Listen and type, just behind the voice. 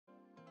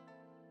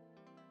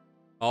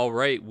All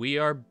right, we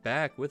are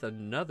back with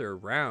another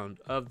round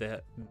of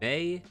the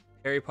May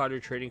Harry Potter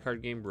trading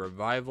card game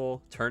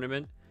revival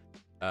tournament.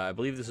 I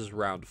believe this is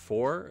round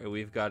 4, and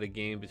we've got a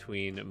game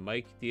between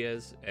Mike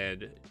Diaz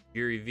and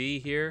Jiri V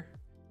here.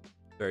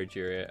 Sorry,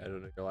 Jiri, I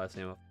don't know your last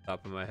name off the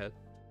top of my head.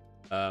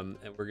 And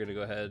we're going to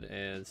go ahead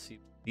and see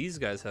what these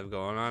guys have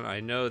going on.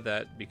 I know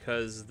that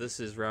because this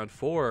is round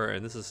 4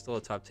 and this is still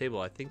a top table,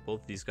 I think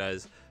both these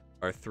guys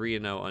are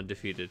 3-0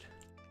 undefeated.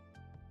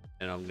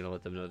 And I'm going to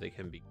let them know they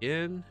can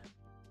begin.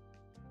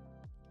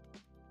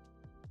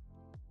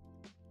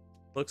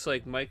 Looks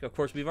like Mike, of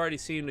course, we've already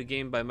seen a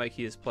game by Mike.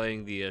 He is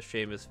playing the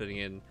Seamus fitting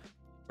in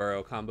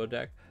Burrow combo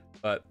deck,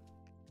 but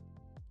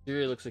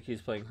Jiri looks like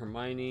he's playing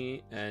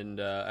Hermione, and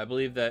I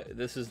believe that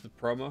this is the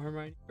promo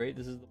Hermione, right?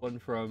 This is the one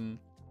from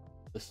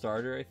the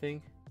starter, I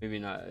think. Maybe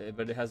not,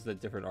 but it has the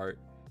different art.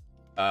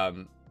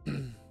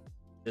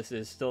 This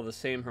is still the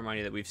same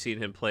Hermione that we've seen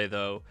him play,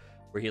 though,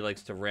 where he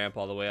likes to ramp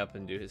all the way up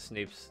and do his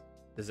Snape's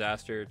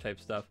disaster type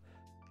stuff,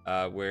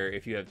 where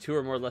if you have 2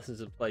 or more lessons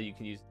in play, you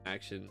can use an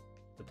action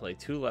to play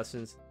 2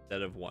 lessons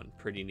instead of 1.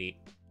 Pretty neat.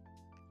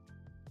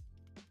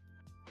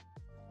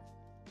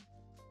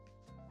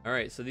 All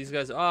right, so these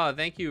guys,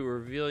 thank you for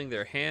revealing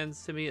their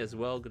hands to me as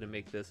well. Going to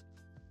make this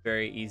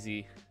very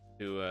easy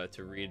to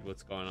read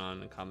what's going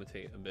on and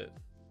commentate a bit.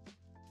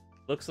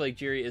 Looks like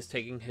Jiri is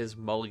taking his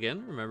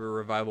mulligan. Remember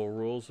revival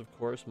rules, of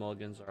course,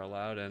 mulligans are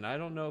allowed, and I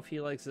don't know if he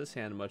likes this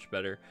hand much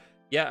better.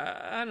 Yeah,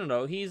 I don't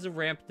know. He's a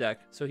ramp deck,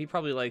 so he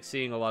probably likes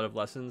seeing a lot of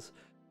lessons,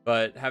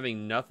 but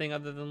having nothing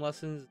other than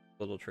lessons,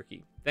 a little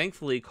tricky.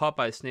 Thankfully, Caught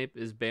by Snape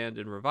is banned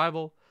in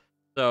revival,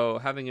 so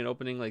having an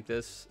opening like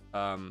this,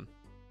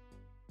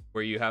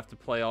 where you have to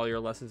play all your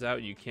lessons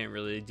out, you can't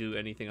really do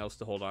anything else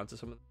to hold on to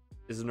some of them,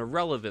 is an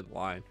irrelevant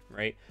line,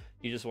 right?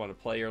 You just want to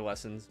play your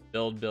lessons,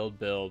 build,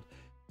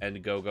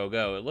 and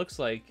go. It looks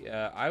like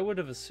I would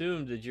have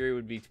assumed that Jiri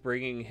would be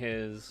bringing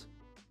his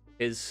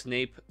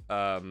Snape,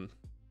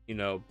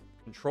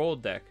 control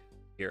deck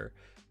here,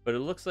 but it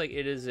looks like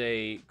it is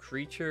a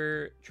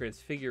creature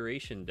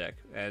Transfiguration deck,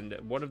 and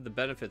one of the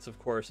benefits, of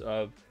course,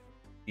 of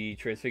the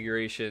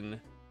Transfiguration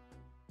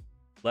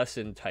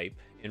lesson type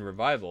in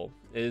revival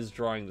is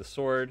drawing the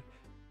sword.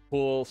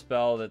 Cool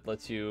spell that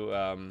lets you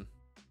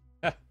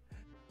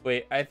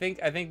wait, I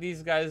think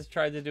these guys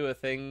tried to do a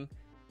thing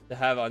to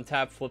have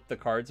untap flip the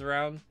cards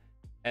around,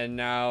 and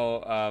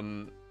now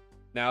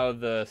now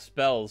the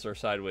spells are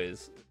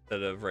sideways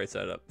instead of right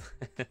side up.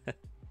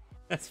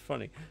 That's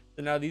funny.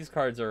 So now these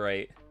cards are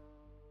right,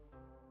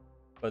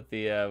 but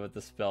the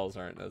spells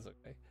aren't. That's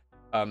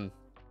okay.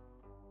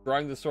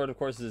 Drawing the sword, of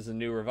course, is a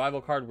new revival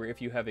card where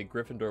if you have a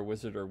Gryffindor,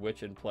 Wizard, or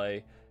Witch in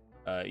play,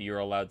 you're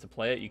allowed to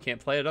play it. You can't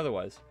play it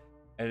otherwise.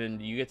 And then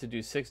you get to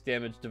do 6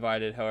 damage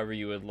divided however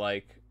you would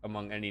like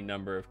among any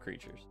number of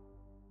creatures.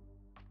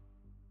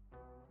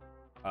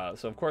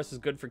 So, of course,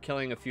 it's good for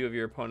killing a few of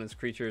your opponent's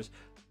creatures.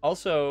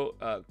 Also,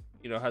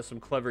 has some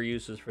clever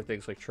uses for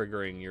things like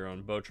triggering your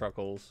own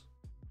Bowtruckles.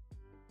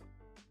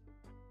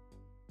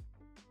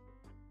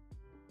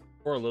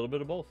 Or a little bit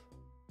of both.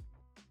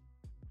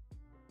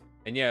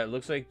 And yeah, it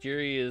looks like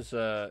Jiri is,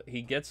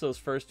 he gets those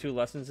first 2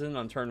 lessons in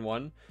on turn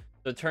 1.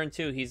 So turn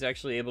 2, he's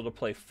actually able to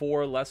play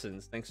 4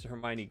 lessons thanks to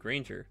Hermione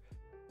Granger.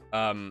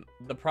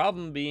 The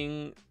problem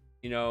being,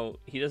 he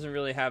doesn't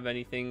really have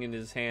anything in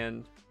his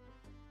hand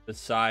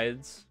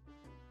besides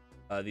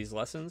these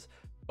lessons.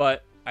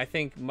 But I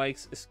think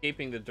Mike's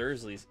escaping the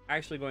Dursleys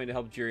actually going to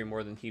help Jiri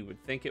more than he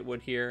would think it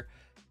would here,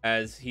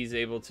 as he's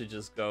able to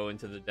just go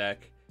into the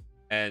deck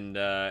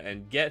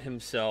and get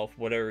himself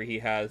whatever he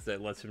has that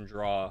lets him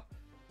draw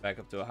back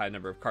up to a high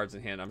number of cards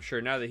in hand. I'm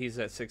sure now that he's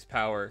at 6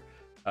 power,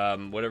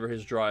 whatever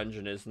his draw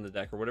engine is in the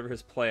deck, or whatever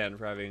his plan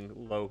for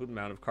having low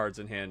amount of cards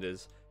in hand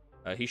is,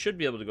 he should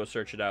be able to go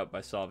search it out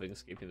by solving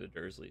Escaping the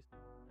Dursleys.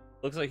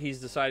 Looks like he's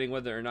deciding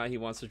whether or not he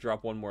wants to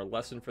drop 1 more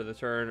lesson for the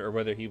turn, or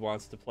whether he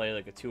wants to play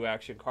like a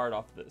 2-action card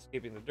off of the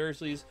Escaping the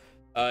Dursleys.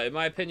 In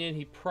my opinion,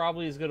 he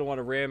probably is going to want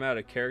to ram out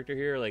a character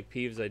here, like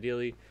Peeves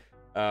ideally.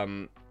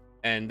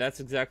 And that's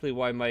exactly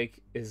why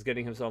Mike is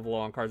getting himself low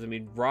on cards. I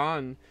mean,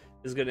 Ron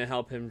is going to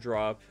help him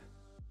drop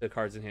the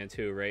cards in hand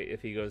too, right?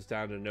 If he goes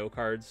down to no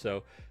cards.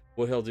 So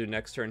what he'll do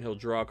next turn, he'll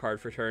draw a card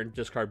for turn,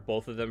 discard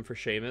both of them for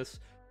Seamus,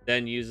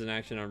 then use an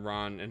action on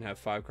Ron and have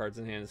 5 cards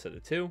in hand instead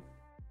of 2.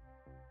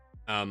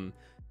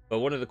 But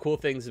one of the cool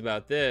things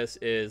about this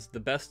is the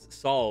best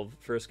solve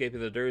for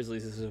Escaping the Dursleys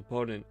is his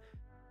opponent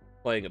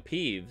playing a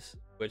Peeves,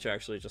 which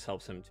actually just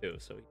helps him too.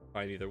 So you can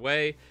find either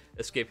way.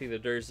 Escaping the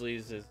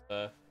Dursleys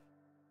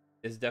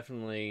is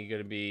definitely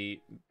going to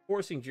be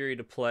forcing Jiri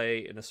to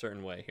play in a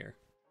certain way here.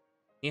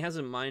 He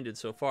hasn't minded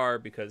so far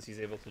because he's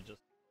able to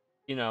just,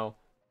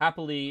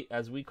 happily,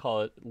 as we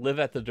call it, live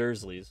at the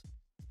Dursleys,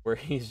 where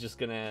he's just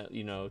going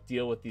to,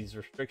 deal with these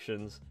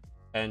restrictions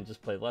and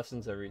just play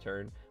lessons every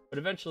turn. But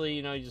eventually,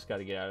 you just got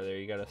to get out of there.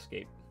 You got to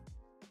escape.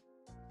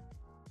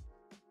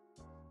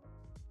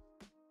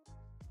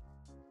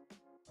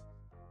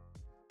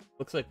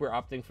 Looks like we're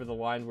opting for the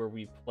line where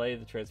we play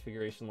the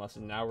Transfiguration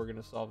lesson. Now we're going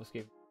to solve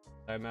Escape,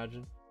 I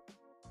imagine.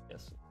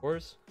 Yes, of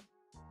course.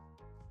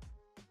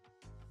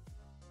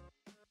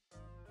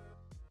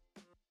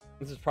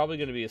 This is probably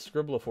going to be a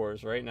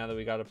Scribblifores, right? Now that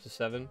we got up to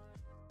 7.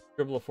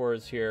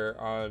 Scribblifores here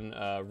on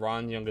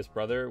Ron youngest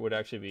brother would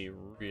actually be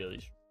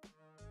really...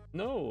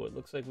 No, it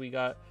looks like we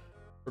got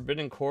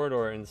Forbidden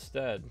Corridor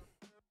instead.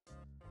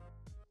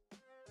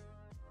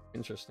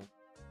 Interesting.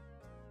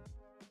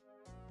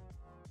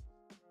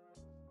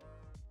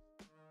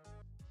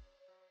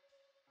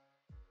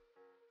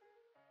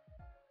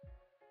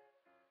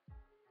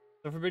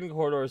 The Forbidden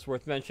Corridor is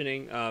worth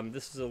mentioning.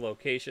 This is a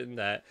location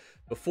that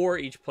before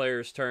each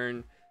player's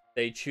turn,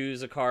 they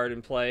choose a card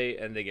and play,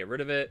 and they get rid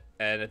of it.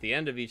 And at the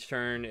end of each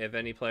turn, if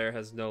any player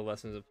has no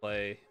lessons to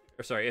play,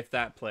 or sorry, if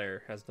that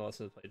player has no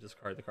lessons to play,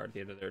 discard the card at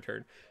the end of their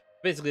turn.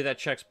 Basically, that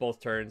checks both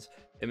turns.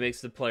 It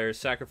makes the players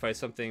sacrifice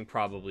something,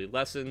 probably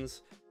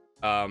lessons,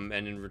 and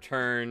in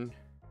return,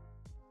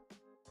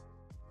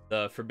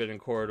 the Forbidden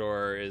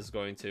Corridor is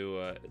going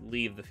to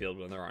leave the field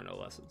when there are no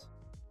lessons.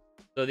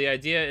 So the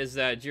idea is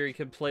that Jiri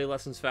can play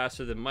lessons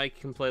faster than Mike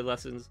can play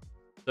lessons.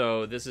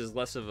 So this is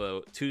less of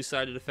a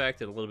two-sided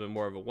effect and a little bit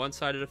more of a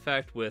one-sided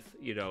effect with,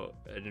 you know,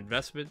 an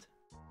investment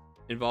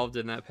involved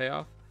in that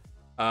payoff.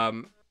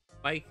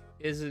 Mike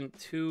isn't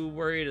too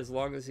worried as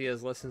long as he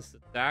has lessons to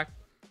stack,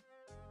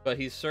 but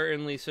he's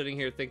certainly sitting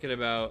here thinking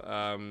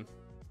about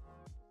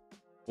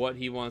what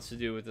he wants to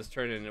do with this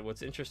turn. And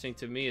what's interesting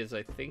to me is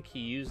I think he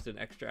used an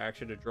extra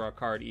action to draw a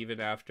card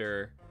even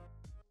after...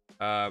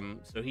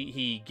 so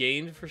he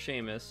gained for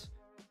Seamus,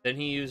 then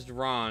he used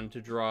Ron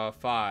to draw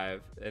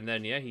 5, and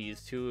then yeah, he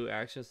used 2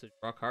 actions to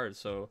draw cards.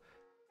 So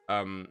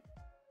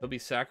he'll be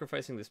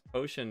sacrificing this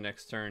potion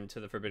next turn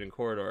to the Forbidden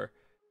Corridor.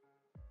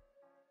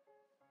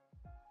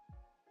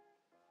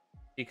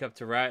 Teacup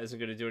to Rat isn't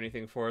going to do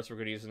anything for us. We're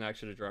going to use an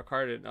action to draw a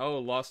card, and oh,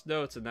 Lost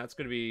Notes, and that's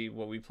going to be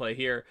what we play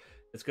here.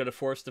 It's going to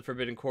force the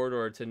Forbidden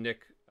Corridor to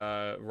nick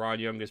Ron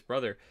youngest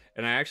brother,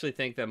 and I actually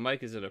think that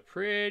Mike is in a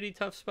pretty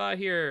tough spot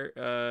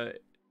here.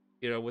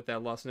 You know, with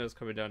that Lost Notes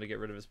coming down to get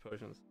rid of his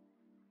potions.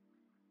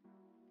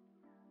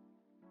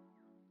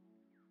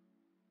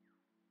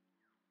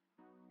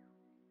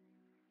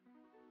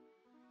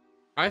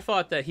 I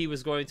thought that he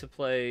was going to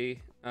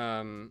play,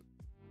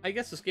 I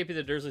guess Escaping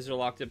the Dursleys are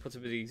locked in, puts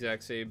him in the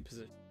exact same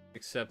position,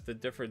 except the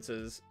difference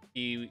is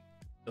the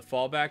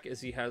fallback is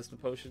he has the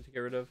potion to get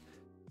rid of.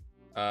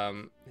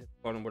 His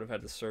opponent would have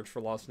had to search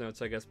for Lost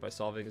Notes, I guess, by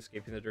solving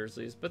Escaping the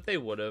Dursleys, but they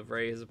would have,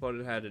 right? His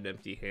opponent had an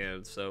empty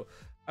hand, so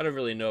I don't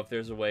really know if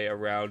there's a way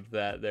around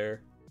that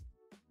there.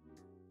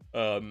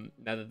 Now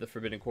that the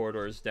Forbidden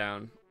Corridor is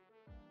down,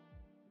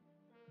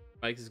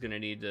 Mike is going to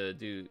need to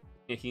do...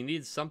 He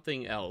needs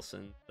something else,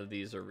 and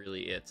these are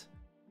really it.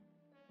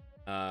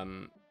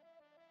 Yeah,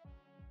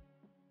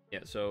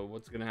 so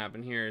what's going to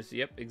happen here is,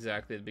 yep,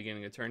 exactly, at the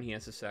beginning of the turn, he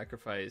has to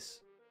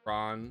sacrifice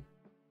Ron.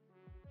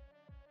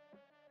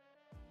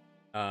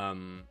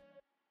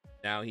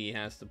 Now he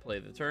has to play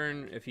the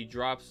turn. If he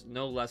drops,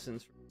 no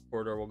lessons from the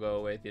corridor will go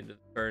away at the end of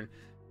the turn.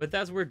 But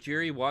that's where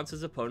Jiri wants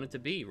his opponent to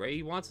be, right?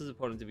 He wants his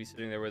opponent to be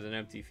sitting there with an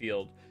empty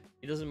field.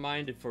 He doesn't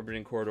mind if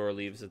Forbidden Corridor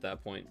leaves at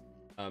that point.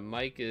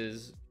 Mike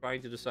is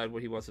trying to decide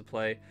what he wants to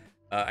play.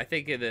 I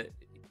think that,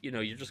 you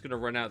know, you're just going to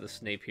run out the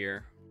Snape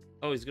here.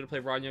 Oh, he's going to play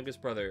Ron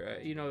youngest brother.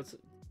 You know, it's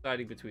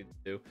deciding between the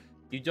two.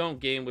 You don't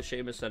game with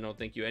Seamus, I don't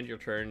think. You end your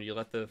turn. You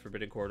let the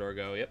Forbidden Corridor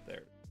go. Yep,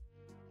 there.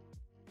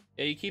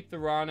 Yeah, you keep the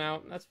Ron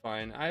out. That's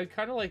fine. I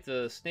kind of like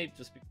the Snape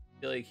just because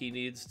I feel like he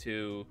needs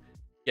to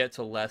get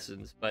to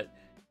lessons. But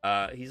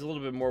he's a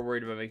little bit more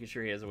worried about making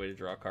sure he has a way to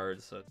draw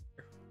cards. So.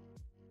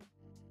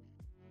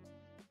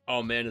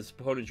 Oh man, his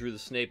opponent drew the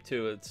Snape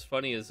too. It's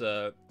funny as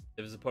if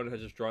his opponent had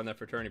just drawn that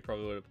for turn, he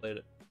probably would have played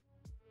it.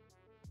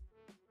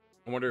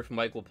 I wonder if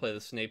Mike will play the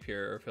Snape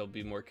here, or if he'll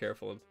be more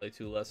careful and play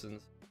 2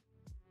 lessons.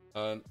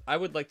 I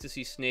would like to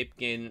see Snape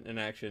gain an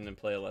action and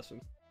play a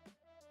lesson.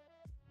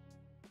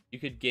 You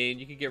could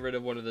get rid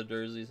of one of the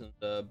Dursleys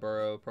and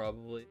Burrow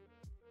probably,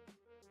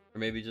 or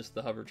maybe just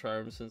the Hover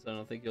Charm, since I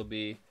don't think you'll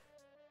be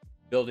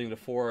building to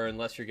 4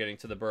 unless you're getting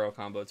to the Burrow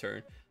combo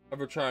turn.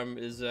 Hover Charm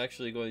is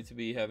actually going to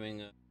be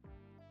having a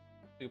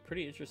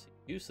pretty interesting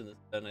use in this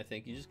then. I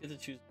think you just get to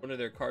choose one of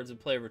their cards and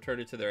play, return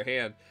it to their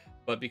hand,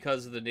 but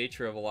because of the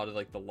nature of a lot of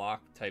like the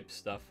lock type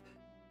stuff,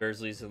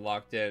 Dursleys and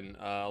locked in,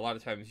 a lot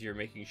of times you're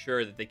making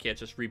sure that they can't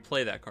just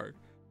replay that card,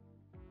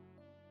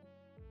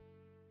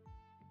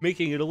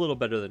 making it a little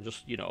better than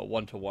just, you know, a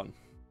 1-to-1.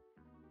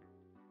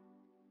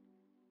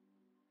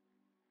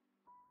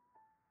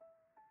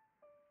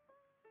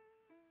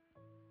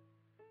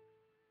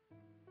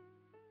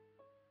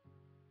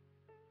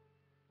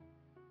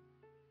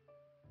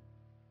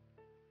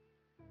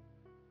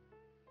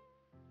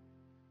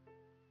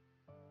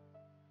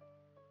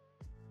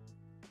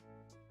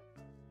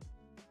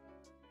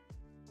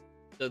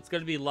 So it's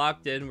going to be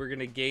locked in. We're going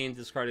to gain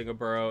discarding a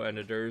Burrow and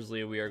a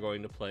Dursley. We are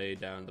going to play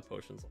down the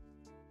potions.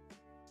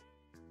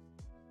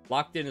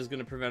 Locked in is going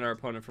to prevent our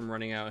opponent from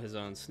running out his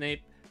own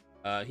Snape.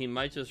 He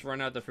might just run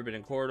out the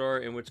Forbidden Corridor,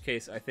 in which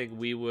case I think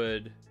we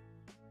would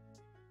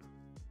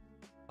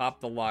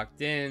pop the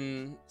locked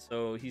in.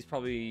 So he's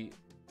probably...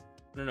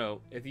 I don't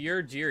know. If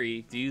you're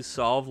Jiri, do you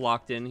solve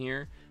locked in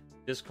here?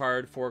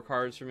 discard 4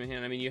 cards from your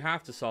hand. I mean, you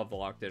have to solve the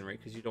locked in, right?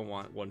 Because you don't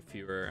want one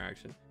fewer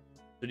action.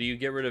 So do you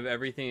get rid of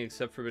everything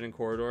except Forbidden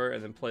Corridor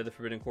and then play the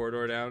Forbidden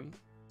Corridor down?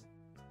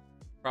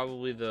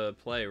 Probably the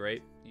play,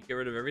 right? You get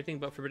rid of everything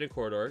but Forbidden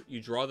Corridor.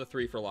 You draw the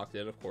 3 for locked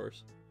in, of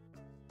course.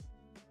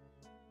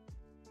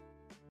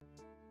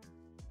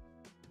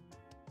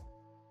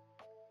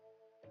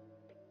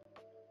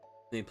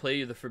 Then you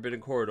play the Forbidden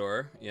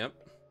Corridor. Yep.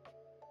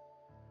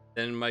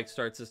 Then Mike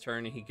starts his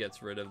turn and he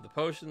gets rid of the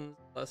potions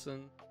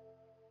lesson.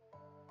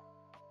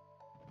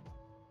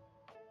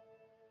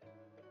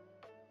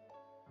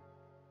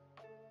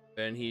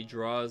 And he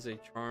draws a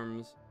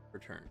Charms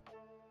return.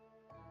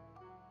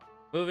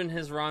 Moving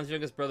his Ron's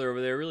youngest brother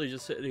over there, really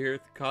just sitting here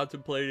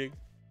contemplating.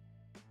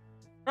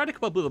 Trying to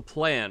come up with a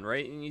plan,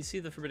 right? And you see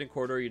the Forbidden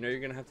Corridor, you know you're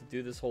going to have to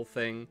do this whole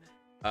thing.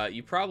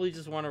 You probably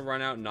just want to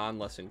run out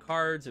non-lesson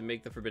cards and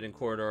make the Forbidden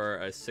Corridor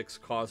a 6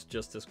 cost,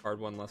 just discard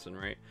 1 lesson,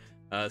 right?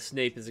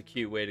 Snape is a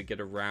cute way to get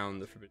around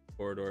the Forbidden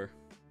Corridor.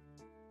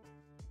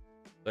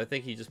 So I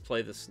think you just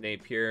play the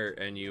Snape here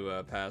and you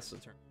pass the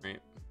turn,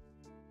 right?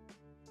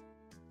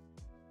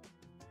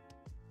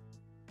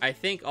 I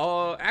think,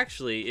 oh,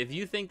 actually, if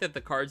you think that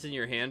the cards in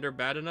your hand are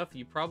bad enough,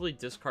 you probably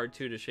discard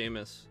 2 to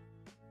Seamus.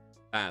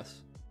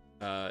 Pass.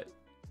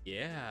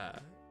 Yeah.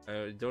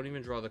 Don't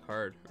even draw the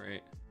card,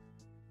 right?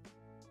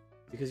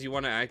 Because you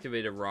want to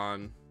activate a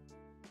Ron.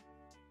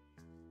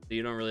 So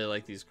you don't really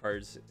like these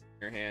cards in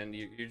your hand.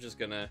 You're just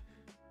gonna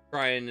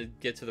try and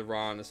get to the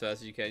Ron as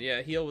fast as you can.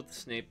 Yeah, heal with the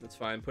Snape, that's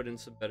fine. Put in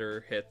some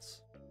better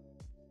hits.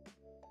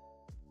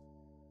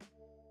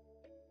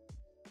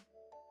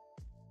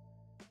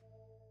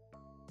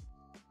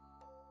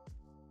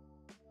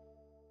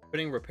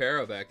 Putting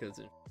Reparo back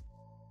is...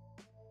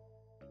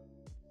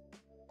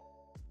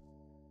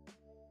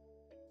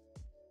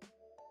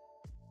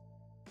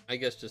 I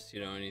guess just, you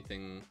know,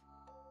 anything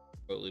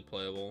totally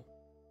playable.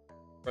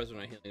 Surprised we're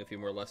not healing a few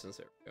more lessons.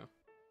 There we go.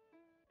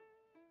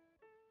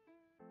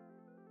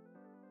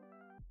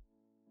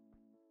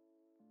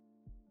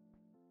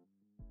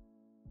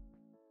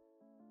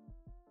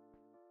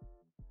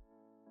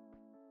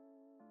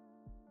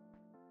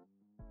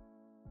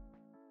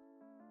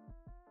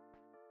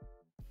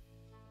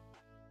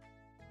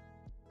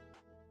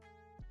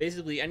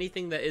 Basically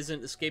anything that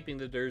isn't escaping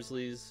the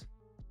Dursleys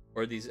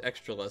or these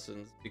extra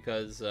lessons,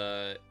 because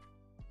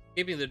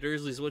escaping the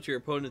Dursleys, once your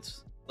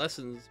opponent's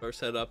lessons are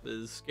set up,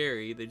 is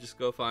scary. They just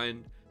go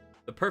find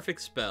the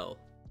perfect spell.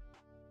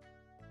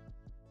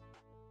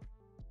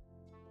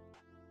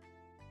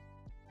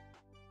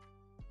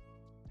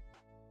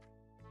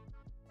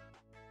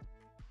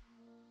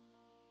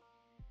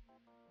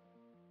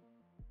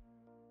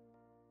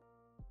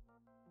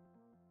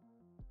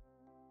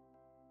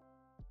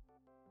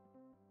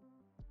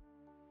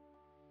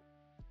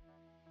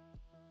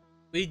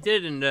 We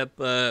did end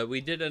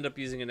up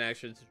using an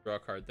action to draw a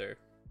card there.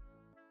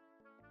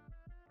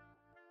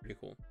 Pretty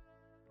cool.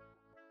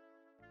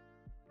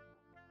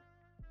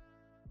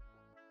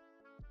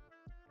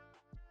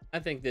 I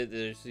think that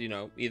there's, you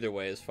know, either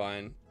way is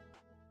fine.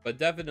 But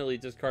definitely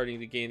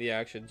discarding to gain the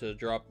action to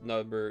drop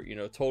number, you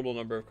know, total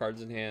number of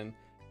cards in hand,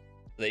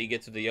 so that you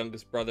get to the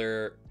youngest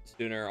brother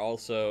sooner.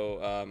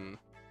 Also,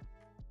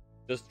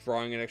 just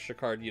drawing an extra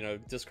card, you know,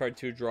 discard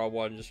 2, draw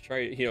 1, just try,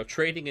 you know,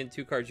 trading in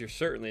 2 cards you're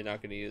certainly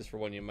not going to use for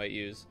one you might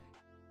use.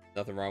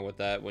 Nothing wrong with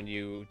that when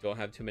you don't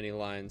have too many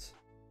lines.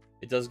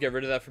 It does get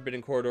rid of that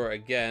Forbidden Corridor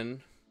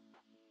again.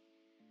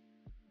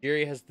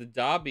 Jiri has the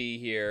Dobby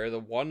here, the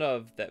one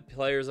of that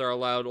players are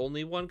allowed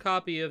only 1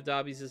 copy of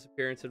Dobby's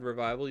Disappearance and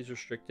Revival. He's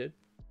restricted.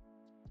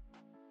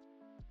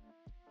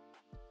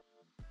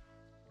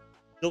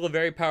 Still a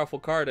very powerful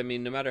card. I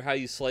mean, no matter how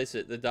you slice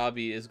it, the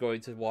Dobby is going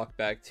to walk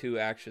back 2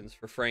 actions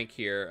for Frank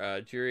here.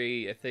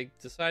 Jiri, I think,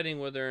 deciding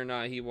whether or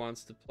not he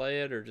wants to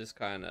play it or just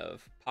kind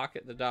of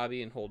pocket the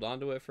Dobby and hold on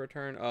to it for a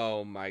turn.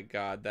 Oh my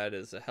god, that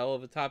is a hell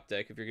of a top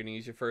deck if you're going to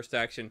use your first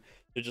action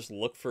to just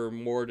look for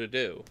more to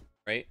do,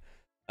 right?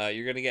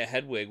 You're going to get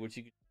Hedwig, which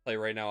you can play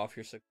right now off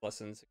your 6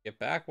 lessons. Get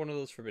back one of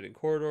those Forbidden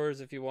Corridors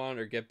if you want,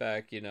 or get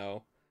back, you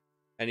know,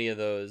 any of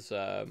those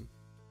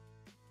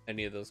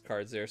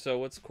cards there. So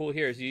what's cool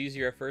here is you use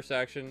your first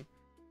action.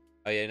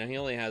 Oh yeah, no, he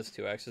only has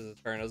 2 actions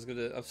a turn.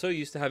 I'm so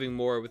used to having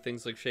more with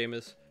things like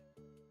Seamus.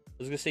 I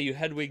was gonna say you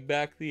Hedwig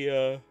back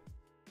the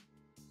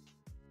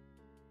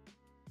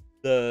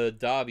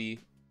Dobby,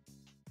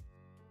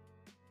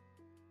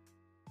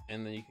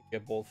 and then you can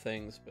get both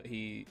things, but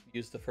he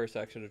used the first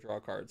action to draw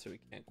a card, so he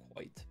can't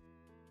quite.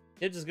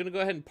 Yeah, just gonna go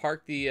ahead and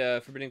park the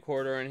Forbidden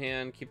Corridor in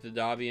hand, keep the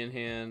Dobby in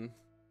hand.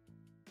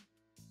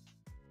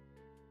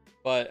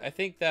 But I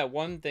think that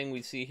one thing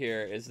we see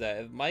here is that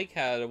if Mike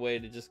had a way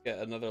to just get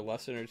another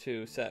lesson or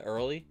 2 set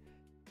early,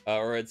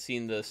 or had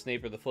seen the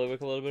Snape or the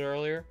Flitwick a little bit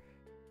earlier,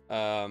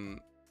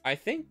 I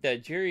think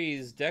that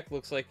Jiri's deck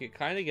looks like it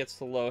kind of gets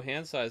to low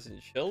hand size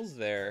and chills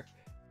there.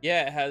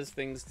 Yeah, it has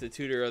things to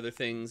tutor other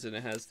things, and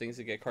it has things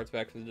to get cards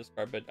back from the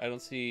discard, but I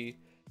don't see...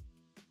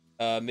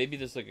 maybe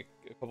there's like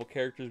a couple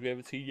characters we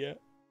haven't seen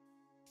yet.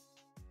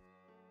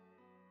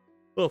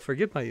 Well,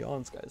 forgive my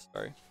yawns, guys.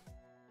 Sorry.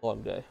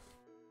 Long day.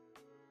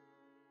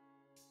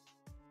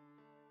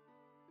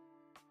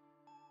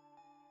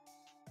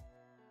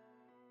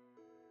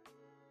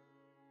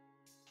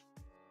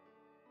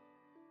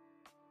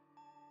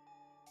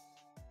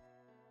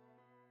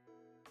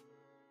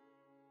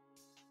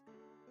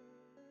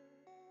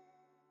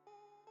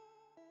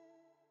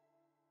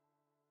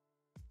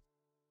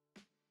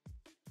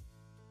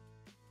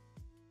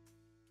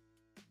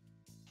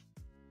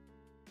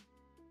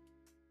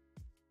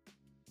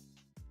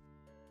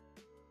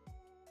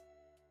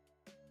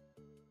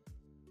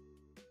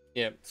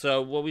 Yeah,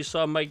 so what we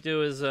saw Mike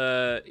do is,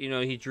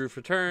 he drew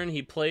for turn,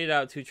 he played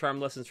out 2 Charm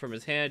Lessons from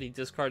his hand, he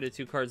discarded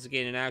 2 cards to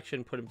gain an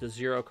action, put him to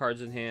 0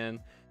 cards in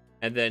hand,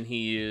 and then he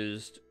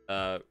used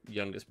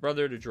Youngest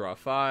Brother to draw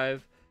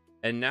 5.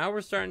 And now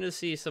we're starting to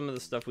see some of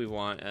the stuff we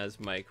want as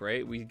Mike,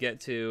 right? We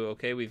get to,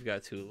 okay, we've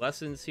got 2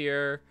 lessons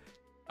here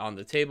on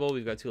the table,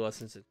 we've got 2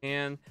 lessons in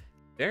hand.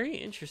 Very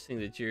interesting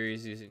that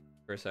Jiri's using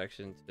first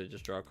action to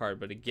just draw a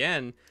card, but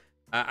again,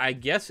 I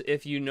guess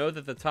if you know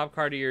that the top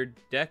card of your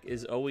deck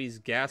is always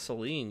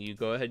Gasoline, you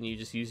go ahead and you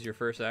just use your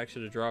first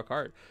action to draw a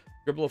card.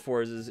 Scribble of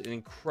Fours is an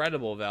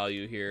incredible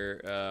value here.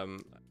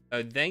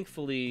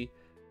 Thankfully,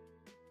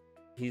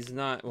 he's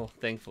not... Well,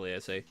 thankfully, I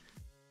say.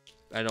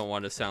 I don't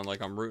want to sound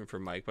like I'm rooting for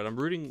Mike, but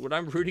what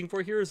I'm rooting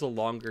for here is a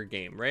longer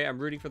game, right? I'm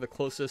rooting for the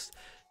closest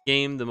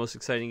game, the most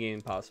exciting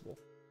game possible.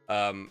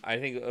 I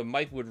think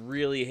Mike would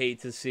really hate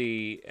to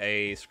see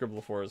a Scribble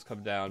of Fours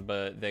come down,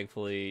 but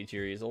thankfully,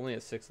 Jiri is only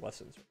at 6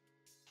 lessons.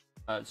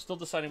 Still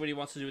deciding what he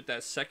wants to do with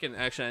that second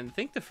action. I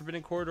think the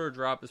Forbidden Corridor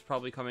drop is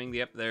probably coming.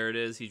 Yep, there it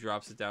is. He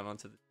drops it down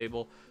onto the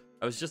table.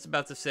 I was just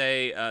about to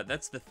say,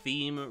 that's the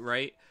theme,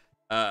 right?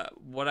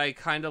 What I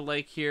kind of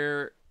like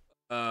here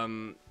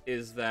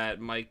is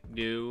that Mike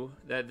knew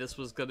that this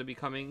was going to be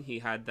coming. He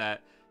had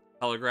that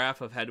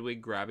telegraph of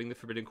Hedwig grabbing the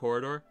Forbidden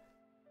Corridor.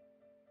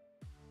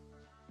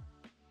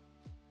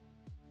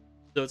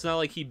 So it's not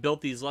like he built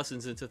these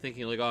lessons into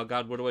thinking like, oh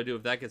god, what do I do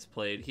if that gets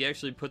played? He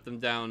actually put them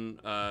down,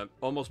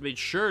 almost made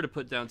sure to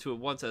put down 2 at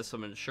once as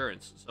some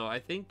insurance. So I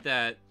think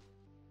that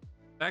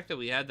the fact that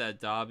we had that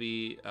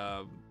Dobby,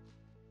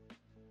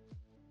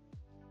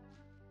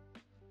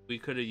 we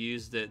could have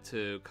used it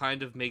to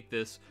kind of make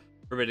this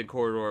Forbidden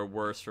Corridor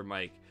worse for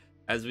Mike.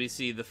 As we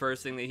see, the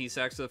first thing that he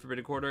sacks to the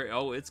Forbidden Corridor,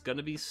 oh, it's going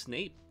to be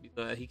Snape.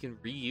 He can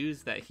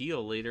reuse that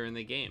heal later in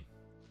the game.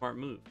 Smart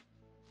move.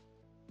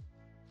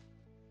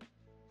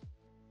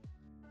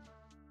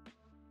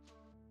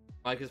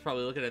 Mike is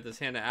probably looking at this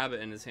hand of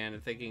Abbott in his hand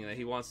and thinking that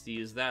he wants to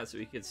use that so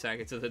he could sack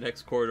it to the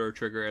next corridor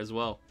trigger as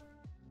well.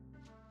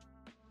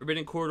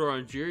 Forbidden Corridor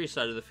on Jiri's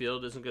side of the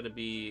field isn't going to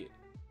be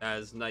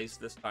as nice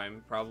this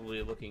time.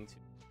 Probably looking to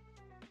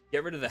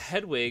get rid of the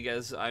Hedwig,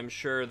 as I'm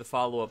sure the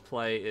follow-up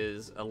play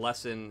is a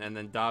lesson and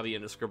then Dobby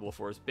into Scribble of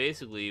Fours.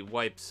 Basically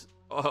wipes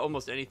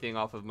almost anything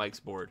off of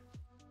Mike's board.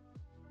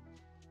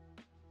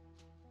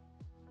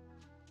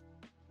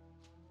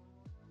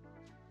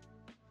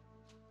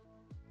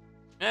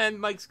 And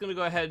Mike's going to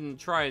go ahead and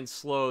try and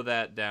slow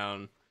that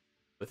down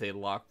with a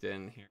locked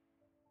in here.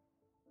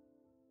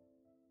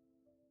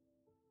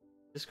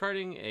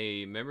 Discarding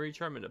a Memory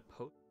Charm and a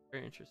Potion.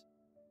 Very interesting.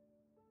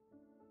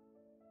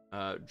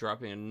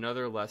 Dropping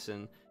another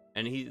lesson.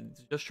 And he's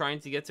just trying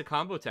to get to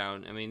Combo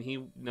Town. I mean,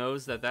 he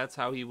knows that that's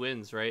how he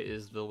wins, right?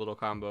 Is the little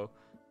combo.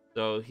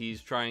 So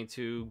he's trying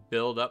to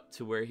build up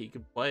to where he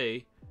could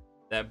play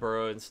that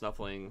Burrow and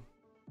Snuffling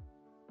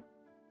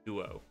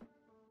duo.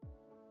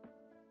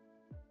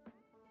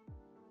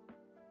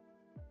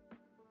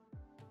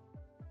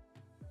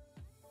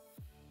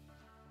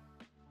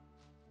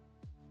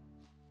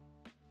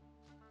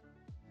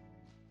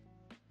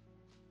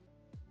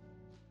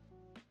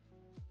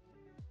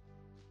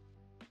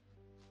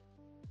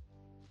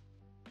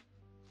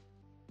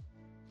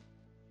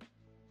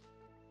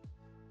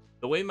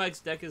 The way Mike's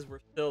deck is, we're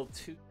still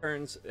 2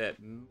 turns at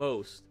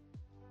most.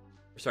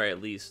 Sorry,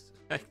 at least.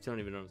 I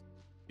don't even know.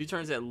 2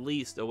 turns at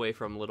least away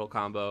from Little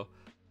Combo.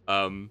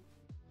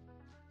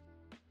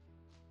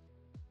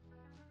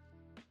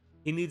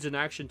 He needs an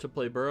action to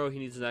play Burrow. He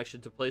needs an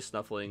action to play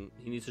Snuffling.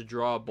 He needs to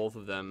draw both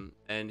of them.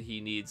 And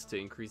he needs to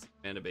increase his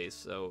mana base.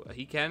 So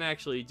he can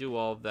actually do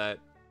all of that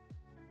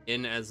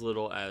in as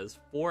little as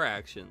 4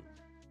 actions.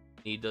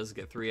 He does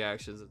get 3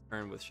 actions a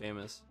turn with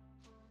Seamus.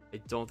 I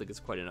don't think it's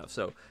quite enough.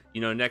 So,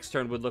 next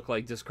turn would look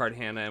like discard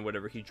Hannah and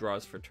whatever he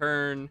draws for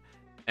turn,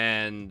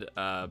 and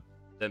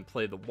then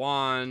play the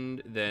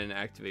wand, then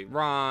activate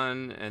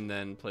Ron, and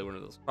then play one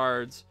of those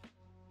cards.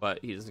 But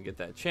he doesn't get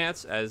that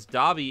chance, as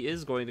Dobby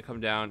is going to come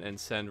down and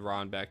send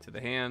Ron back to the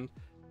hand.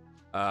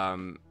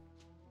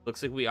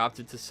 Looks like we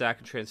opted to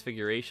sack a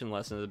Transfiguration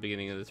lesson at the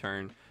beginning of the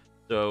turn.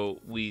 So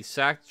we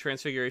sacked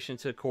Transfiguration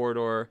to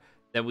Corridor,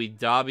 then we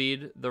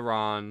Dobbied the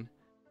Ron,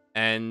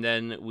 and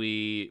then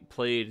we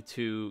played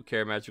 2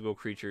 Care Magical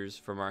Creatures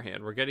from our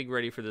hand. We're getting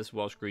ready for this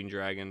Welsh Green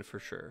Dragon for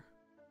sure.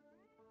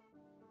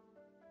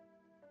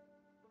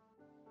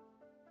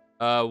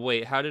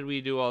 Wait, how did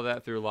we do all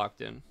that through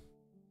Locked In?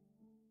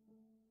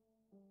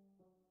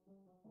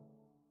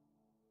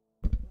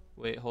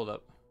 Wait, hold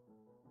up.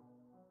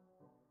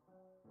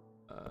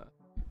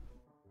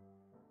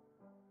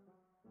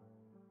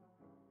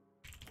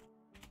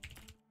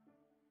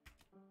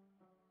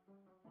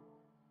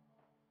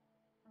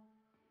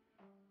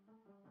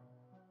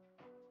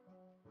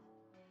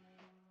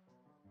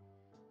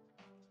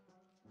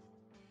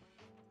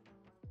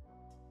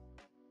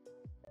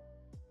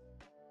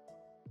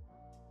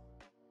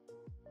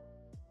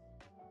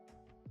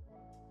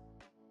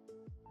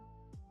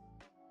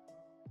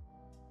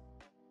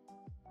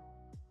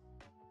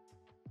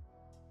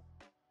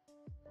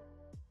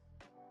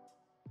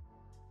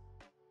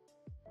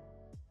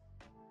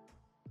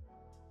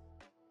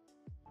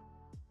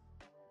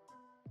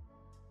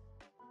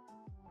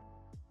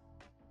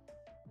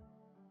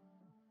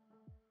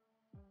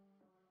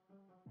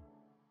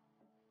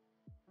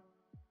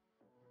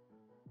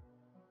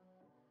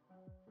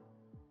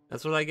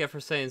 That's what I get for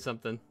saying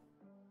something.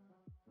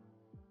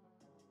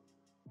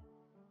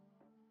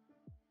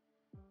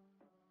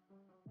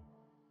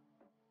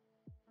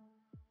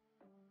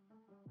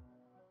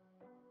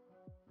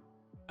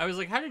 I was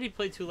like, how did he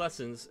play 2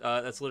 lessons?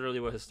 That's literally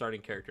what his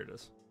starting character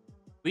does.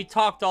 We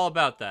talked all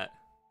about that.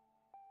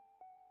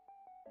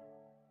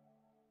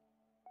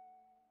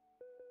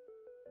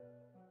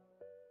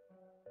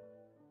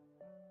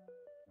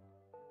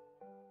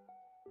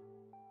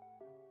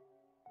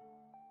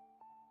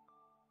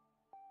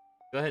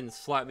 Go ahead and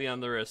slap me on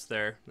the wrist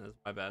there. That's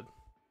my bad.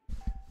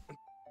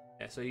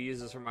 Yeah, so he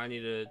uses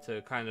Hermione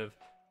to kind of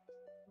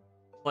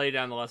play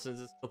down the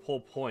lessons. It's the whole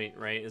point,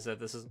 right? Is that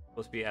this isn't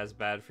supposed to be as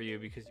bad for you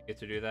because you get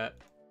to do that.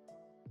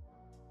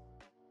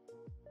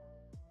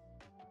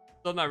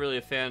 Still not really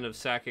a fan of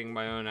sacking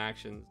my own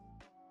actions.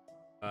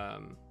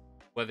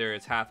 Whether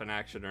it's half an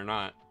action or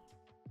not.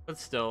 But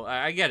still,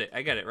 I get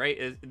it,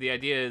 right? The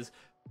idea is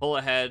pull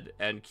ahead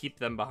and keep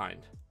them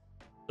behind.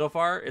 So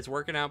far, it's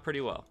working out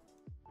pretty well.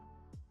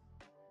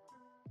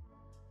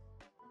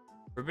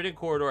 Forbidden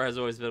Corridor has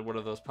always been one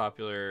of those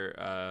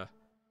popular,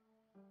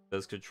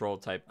 those control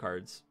type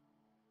cards.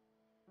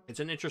 It's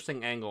an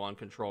interesting angle on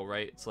control,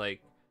 right? It's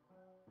like,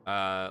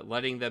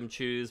 letting them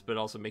choose, but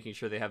also making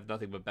sure they have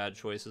nothing but bad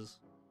choices.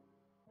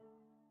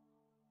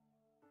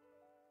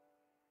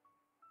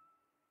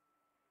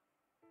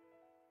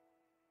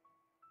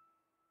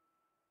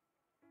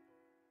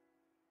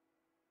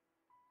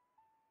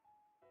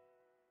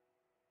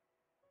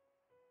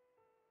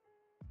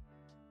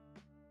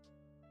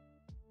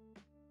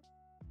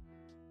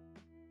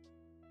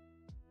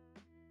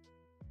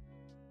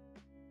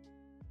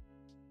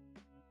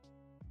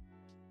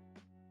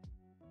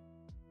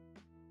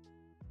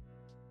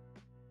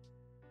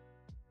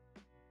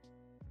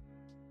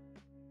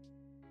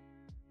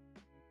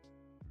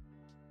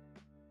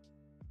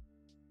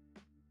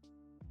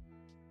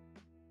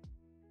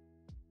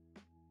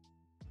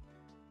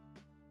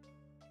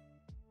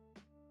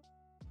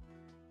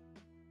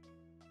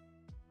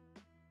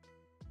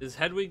 Is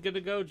Hedwig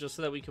gonna go just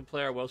so that we can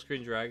play our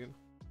Wellscreen Dragon?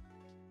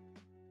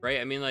 Right?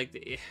 I mean,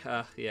 like,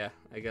 yeah,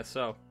 I guess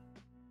so.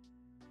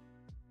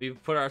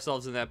 We've put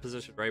ourselves in that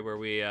position, right, where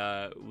we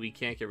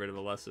can't get rid of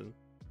a lesson.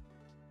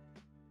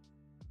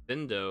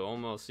 Bindo,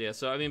 almost, yeah.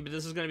 So, I mean, but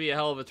this is gonna be a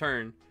hell of a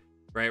turn,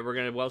 right? We're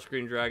gonna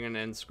Wellscreen Dragon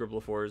and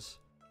Scribblefors.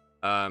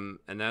 And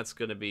that's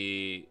gonna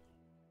be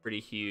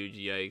pretty huge,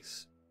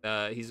 yikes.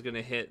 He's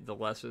gonna hit the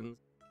lessons.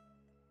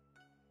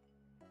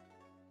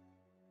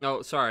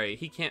 No, sorry,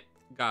 he can't.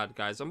 God,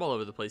 guys, I'm all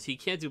over the place. He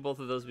can't do both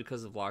of those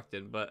because of locked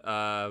in, but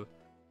it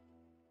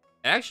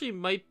actually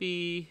might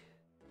be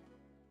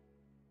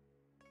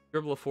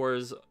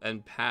Scribblefors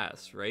and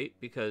pass, right?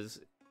 Because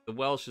the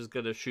Welsh is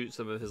gonna shoot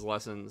some of his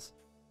lessons.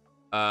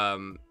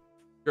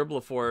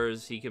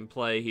 Scribblefors he can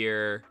play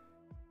here,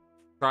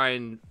 try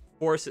and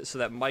force it so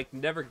that Mike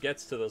never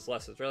gets to those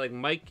lessons, right? Like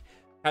Mike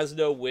has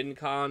no win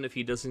con if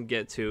he doesn't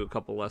get to a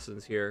couple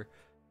lessons here.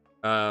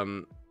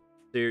 So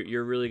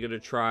you're really gonna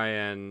try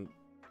and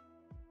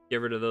get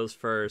rid of those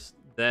first,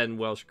 then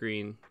Welsh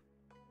Green.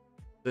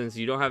 Since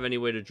you don't have any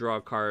way to draw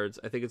cards,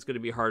 I think it's going to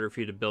be harder for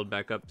you to build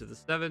back up to the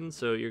 7,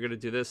 so you're going to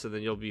do this, and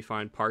then you'll be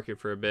fine parking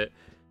for a bit.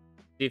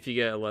 See if you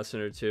get a lesson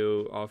or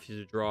 2 off you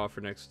to draw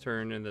for next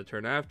turn and the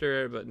turn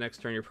after, but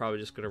next turn you're probably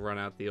just going to run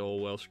out the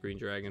old Welsh Green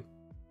Dragon.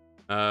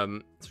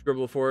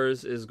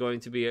 Scribblefors is going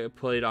to be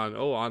played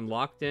on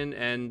Locked In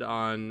and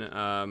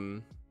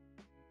on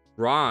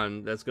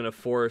Ron. That's going to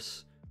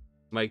force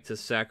Mike to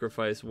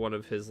sacrifice one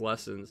of his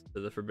lessons to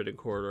the Forbidden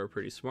Corridor.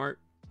 Pretty smart.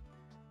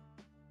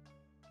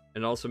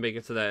 And also make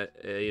it so that,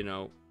 you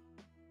know,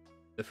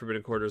 the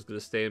Forbidden Corridor is going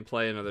to stay in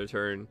play another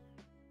turn.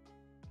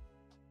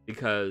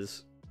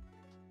 Because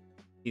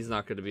he's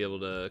not going to be able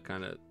to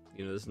kind of,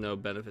 you know, there's no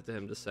benefit to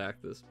him to sack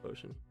this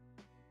potion.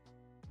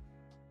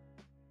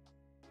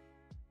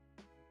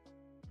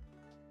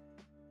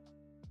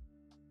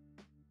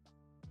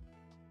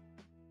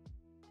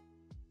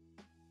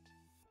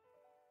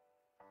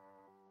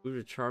 Move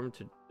a charm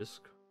to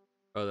discard.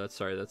 Oh, that's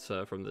sorry. That's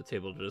from the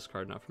table to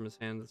discard, not from his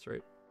hand. That's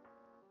right.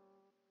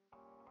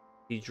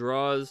 He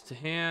draws to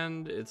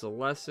hand. It's a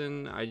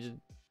lesson.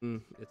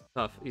 It's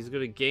tough. He's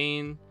gonna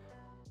gain.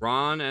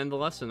 Ron and the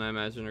lesson, I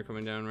imagine, are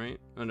coming down, right?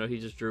 Oh no, he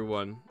just drew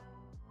one.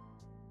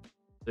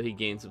 So he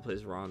gains and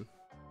plays Ron.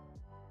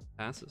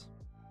 Passes.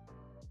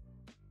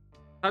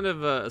 Kind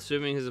of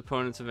assuming his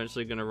opponent's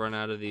eventually gonna run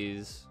out of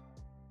these.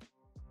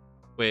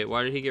 Wait,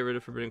 why did he get rid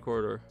of Forbidden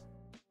Corridor?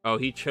 Oh,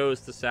 he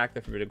chose to sack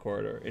the Forbidden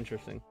Corridor.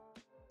 Interesting.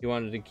 He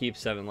wanted to keep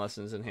 7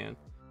 lessons in hand.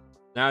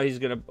 Now he's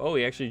gonna. Oh,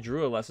 he actually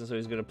drew a lesson, so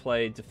he's gonna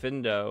play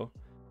Defendo.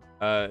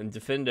 And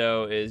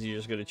Defendo is you're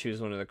just gonna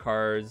choose one of the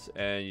cards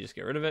and you just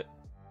get rid of it.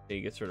 He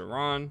gets rid of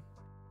Ron.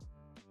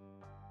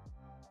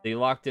 The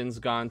locked in's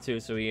gone too,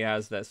 so he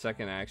has that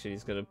second action.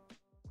 He's gonna.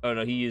 Oh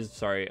no, he used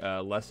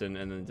lesson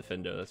and then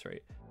Defendo. That's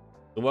right.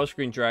 The Welsh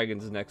Green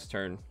Dragon's next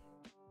turn.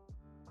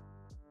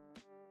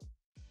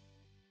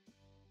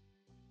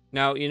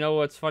 Now, you know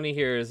what's funny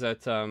here is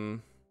that,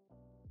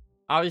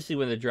 obviously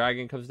when the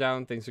dragon comes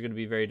down, things are going to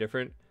be very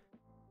different.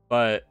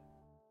 But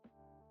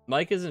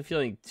Mike isn't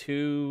feeling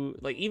too,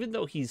 like, even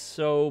though he's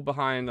so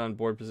behind on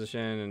board position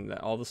and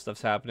all this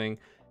stuff's happening,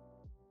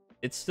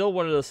 it's still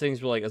one of those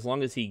things where, like, as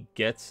long as he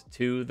gets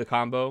to the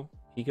combo,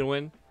 he can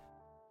win.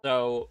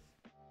 So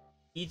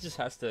he just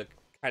has to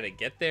kind of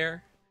get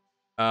there.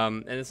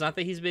 And it's not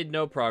that he's made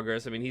no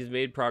progress. I mean, he's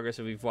made progress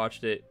if we've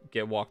watched it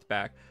get walked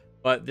back.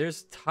 But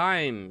there's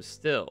time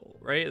still,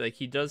 right? Like,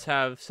 he does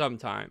have some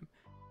time.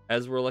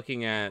 As we're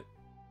looking at,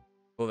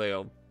 well, they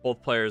go,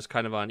 both players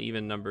kind of on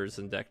even numbers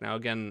in deck. Now,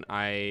 again,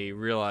 I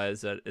realize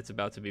that it's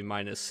about to be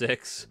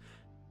 -6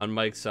 on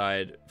Mike's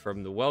side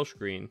from the Welsh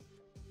green.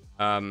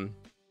 But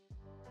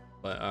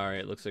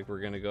alright, looks like we're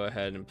going to go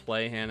ahead and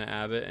play Hannah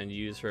Abbott and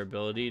use her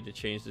ability to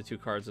change the 2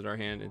 cards in our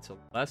hand into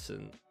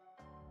lessons.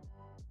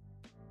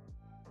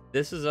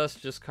 This is us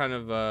just kind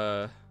of,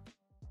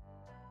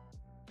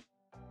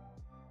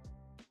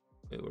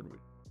 wait, what do we...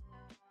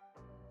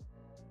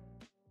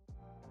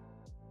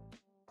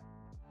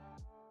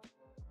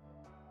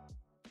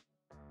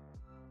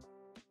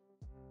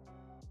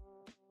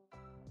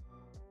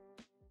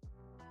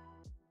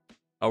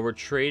 Oh, we're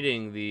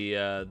trading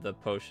the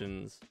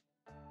potions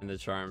and the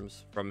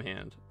charms from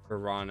hand for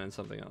Ron and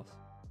something else.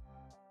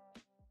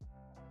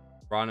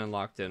 Ron and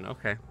locked in.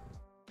 Okay.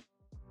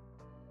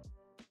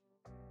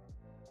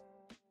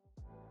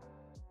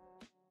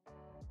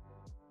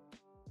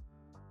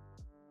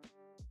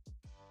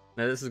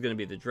 Now this is going to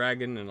be the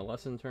dragon and a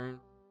lesson turn.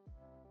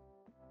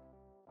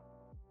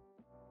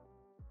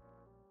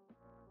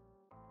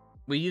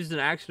 We used an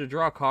action to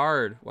draw a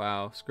card.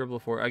 Wow, scribble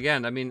for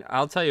again. I mean,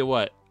 I'll tell you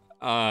what.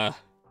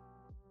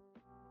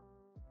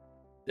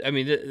 I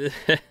mean,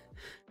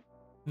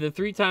 the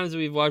 3 times that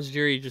we've watched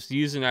Jiri just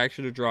use an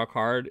action to draw a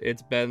card,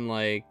 it's been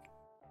like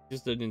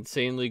just an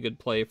insanely good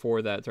play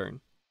for that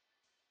turn.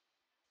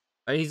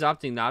 He's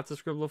opting not to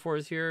scribble for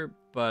us here,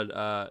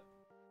 but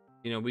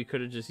you know, we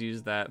could have just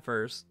used that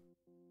first,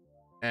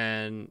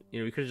 and you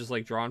know, we could have just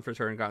like drawn for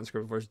turn, gotten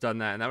scribble force, done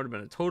that, and that would have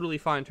been a totally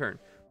fine turn,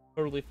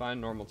 totally fine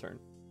normal turn.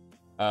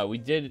 We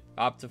did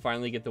opt to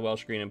finally get the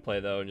Welsh green in play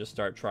though, and just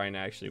start trying to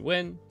actually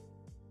win.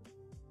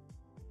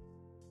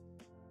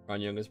 Ron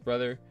youngest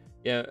brother.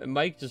 Yeah,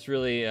 Mike just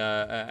really,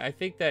 I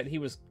think that he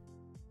was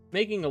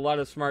making a lot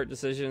of smart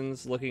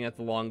decisions, looking at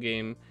the long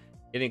game,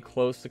 getting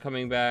close to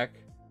coming back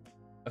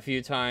a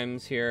few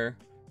times here.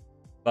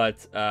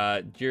 But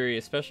Jiri,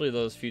 especially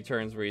those few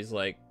turns where he's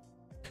like,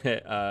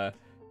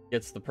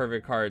 gets the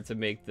perfect card to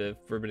make the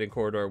Forbidden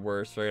Corridor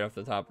worse right off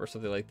the top or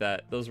something like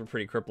that. Those were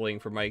pretty crippling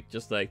for Mike,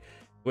 just like,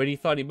 when he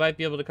thought he might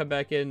be able to come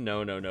back in,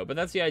 no. But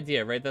that's the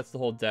idea, right? That's the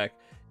whole deck,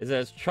 is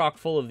that it's chock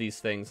full of these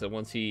things that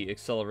once he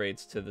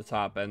accelerates to the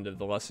top end of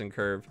the lesson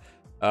curve,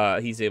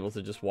 he's able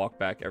to just walk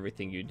back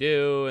everything you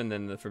do, and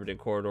then the Forbidden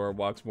Corridor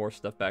walks more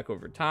stuff back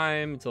over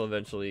time until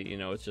eventually, you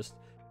know, it's just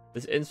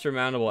this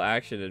insurmountable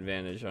action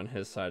advantage on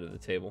his side of the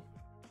table.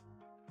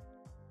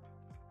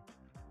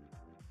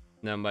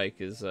 Now Mike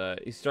is,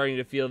 he's starting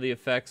to feel the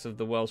effects of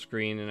the Welsh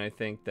green, and I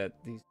think that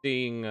he's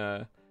seeing,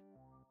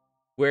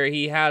 where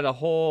he had a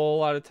whole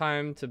lot of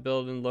time to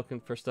build and looking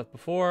for stuff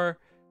before,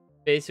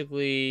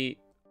 basically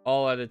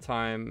all at a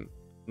time.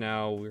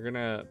 Now we're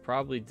gonna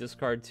probably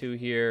discard 2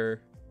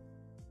 here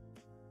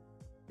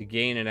to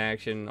gain an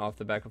action off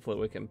the back of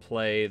Flitwick and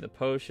play the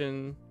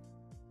potion.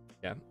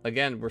 Yeah,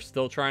 again, we're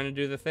still trying to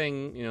do the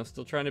thing, you know,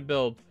 still trying to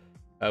build.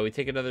 We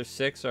take another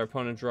 6, our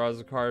opponent draws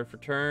a card for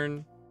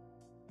turn.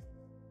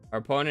 Our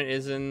opponent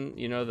is in,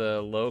 you know,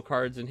 the low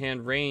cards in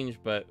hand range,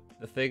 but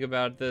the thing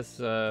about this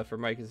for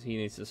Mike is he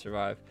needs to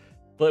survive.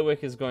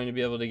 Flitwick is going to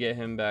be able to get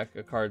him back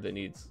a card that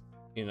needs,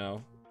 you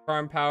know,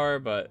 charm power,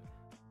 but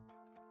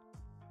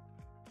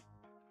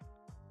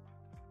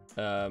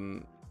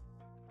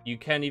you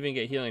can even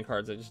get healing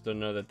cards. I just don't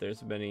know that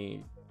there's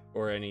many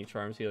or any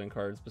charms healing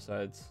cards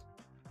besides.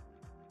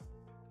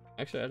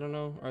 Actually, I don't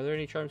know. Are there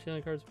any charms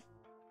healing cards?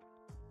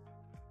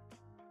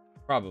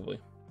 Probably.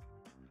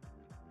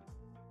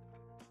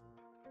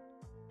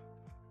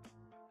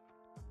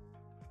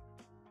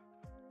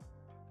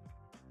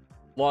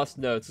 Lost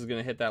Notes is going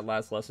to hit that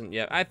last lesson.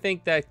 Yeah, I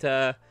think that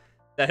that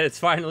it's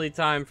finally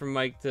time for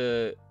Mike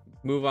to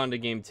move on to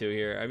game 2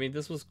 here. I mean,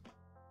 this was,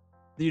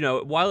 you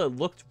know, while it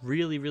looked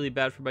really, really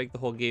bad for Mike the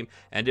whole game,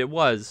 and it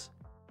was,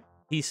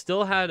 he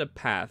still had a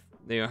path.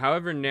 You know,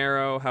 however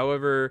narrow,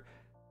 however,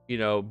 you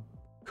know,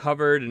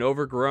 covered and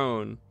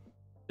overgrown,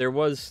 there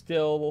was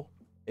still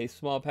a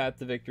small path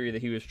to victory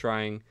that he was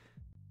trying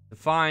to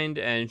find,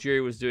 and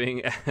Jiri was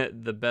doing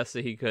the best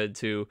that he could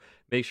to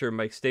make sure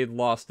Mike stayed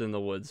lost in the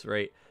woods,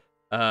 right?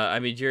 I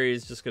mean, Jiri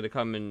is just going to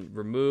come and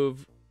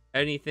remove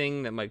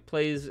anything that Mike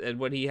plays, and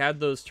when he had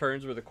those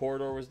turns where the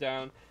corridor was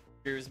down,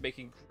 Jiri was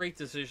making great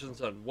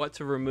decisions on what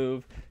to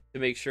remove to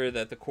make sure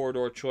that the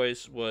corridor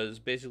choice was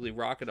basically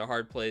rock in a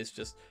hard place,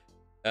 just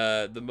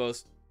the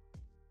most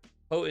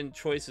potent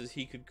choices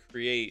he could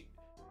create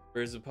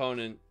for his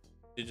opponent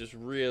to just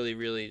really,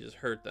 really just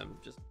hurt them.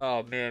 Just,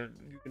 oh man,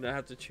 you're going to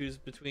have to choose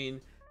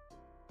between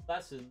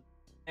lesson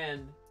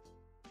and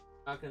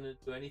not going to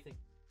do anything.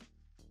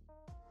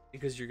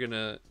 Because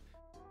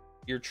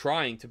you're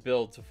trying to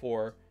build to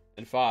 4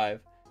 and 5,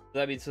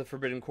 That means the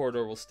Forbidden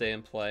Corridor will stay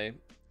in play.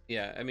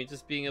 Yeah, I mean,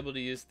 just being able to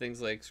use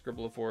things like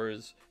Scribble of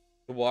Fours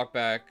to walk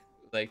back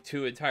like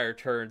 2 entire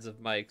turns of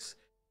Mike's.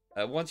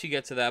 Once you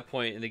get to that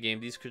point in the game,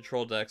 these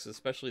control decks,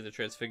 especially the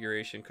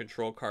Transfiguration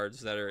control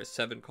cards that are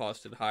 7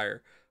 cost and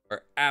higher,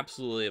 are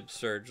absolutely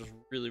absurd. Just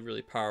really,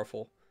 really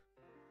powerful.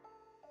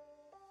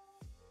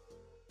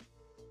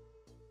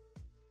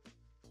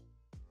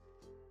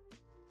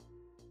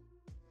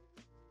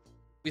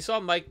 We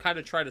saw Mike kind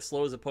of try to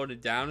slow his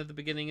opponent down at the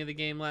beginning of the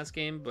game last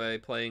game by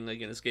playing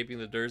like and escaping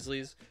the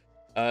Dursleys.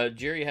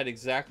 Jiri had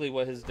exactly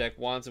what his deck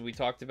wants, and we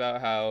talked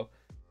about how,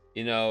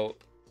 you know,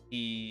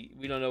 we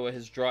don't know what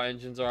his draw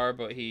engines are,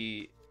 but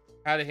he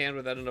had a hand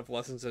without enough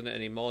lessons in it,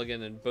 and he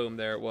mulliganed, and boom,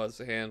 there it was,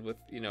 a hand with,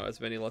 you know, as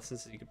many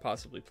lessons as you could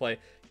possibly play.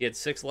 He had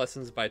 6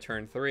 lessons by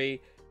turn 3,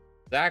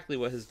 exactly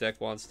what his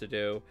deck wants to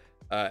do,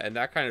 and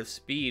that kind of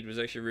speed was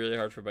actually really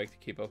hard for Mike to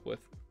keep up with.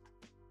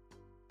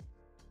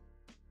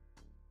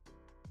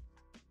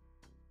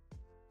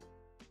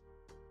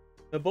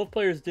 Now, both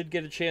players did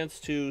get a chance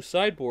to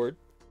sideboard,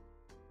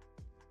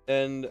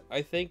 and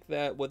I think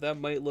that what that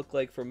might look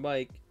like for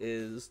Mike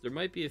is there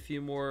might be a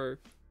few more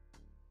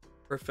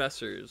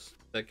professors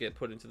that get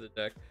put into the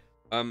deck.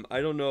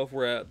 I don't know if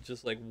we're at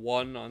just like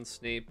 1 on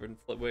Snape and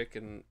Flitwick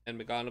and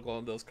McGonagall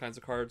and those kinds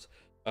of cards.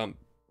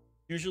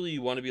 Usually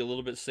you want to be a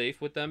little bit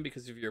safe with them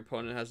because if your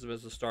opponent has them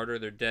as a starter,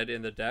 they're dead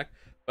in the deck.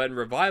 But in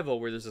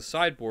Revival, where there's a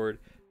sideboard,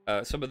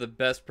 some of the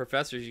best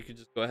professors, you can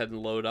just go ahead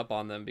and load up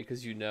on them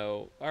because you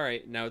know, all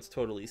right, now it's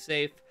totally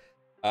safe.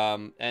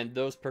 And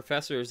those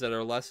professors that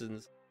are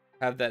lessons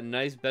have that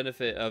nice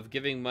benefit of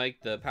giving Mike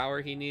the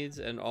power he needs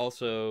and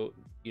also,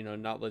 you know,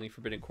 not letting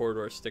Forbidden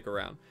Corridor stick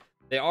around.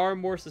 They are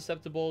more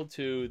susceptible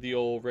to the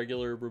old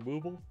regular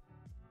removal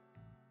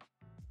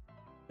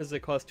because they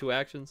cost 2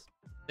 actions.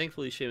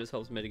 Thankfully, Seamus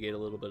helps mitigate a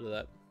little bit of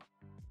that.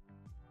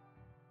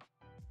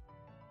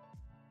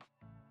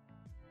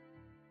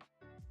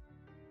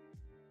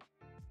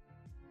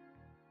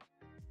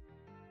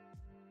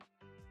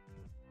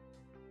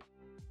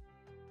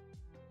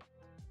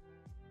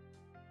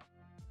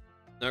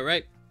 All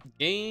right,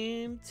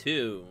 game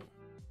 2.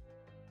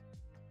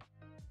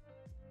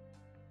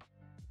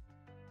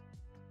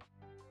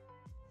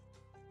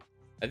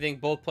 I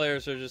think both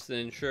players are just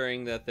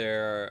ensuring that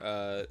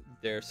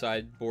their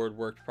sideboard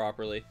worked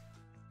properly,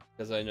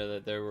 because I know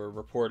that there were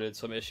reported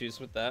some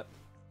issues with that.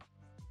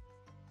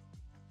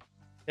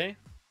 Okay.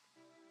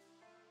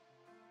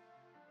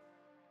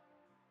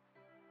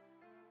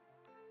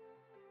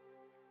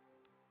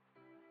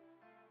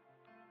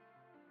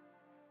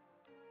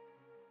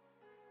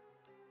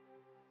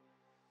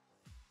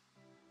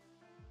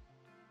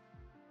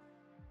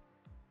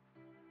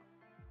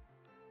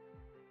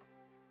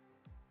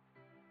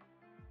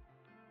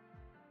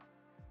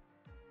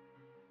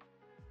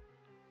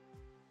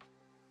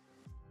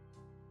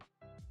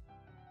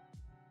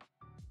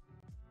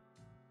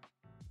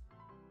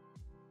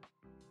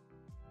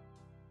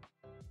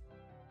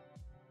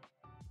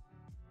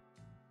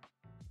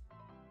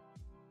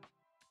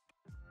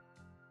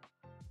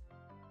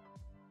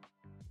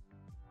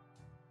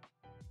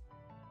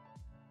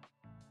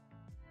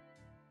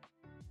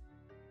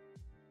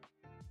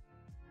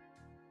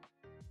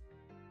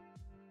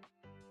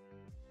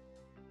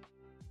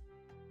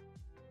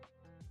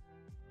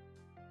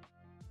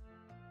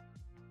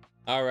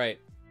 All right,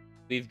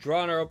 we've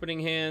drawn our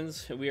opening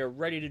hands. We are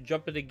ready to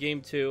jump into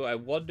game 2. I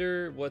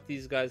wonder what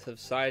these guys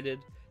have sided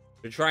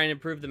to try and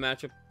improve the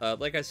matchup.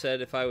 Like I said,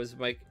 if I was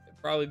Mike,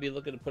 I'd probably be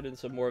looking to put in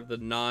some more of the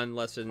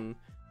non-lesson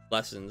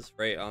lessons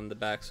right on the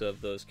backs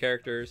of those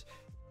characters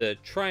to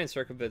try and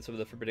circumvent some of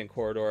the Forbidden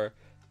Corridor.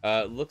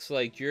 Looks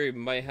like Jiri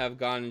might have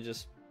gone and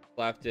just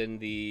slapped in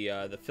the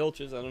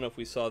filches. I don't know if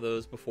we saw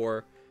those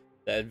before.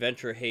 The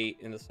Adventure Hate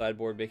in the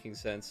sideboard making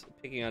sense.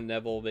 Picking on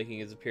Neville, making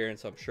his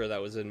appearance. I'm sure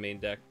that was in main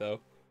deck,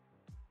 though.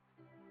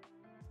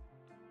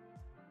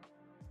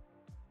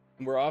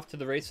 We're off to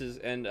the races,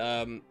 and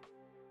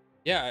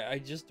yeah, I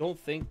just don't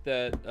think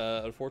that,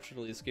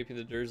 unfortunately, Escaping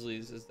the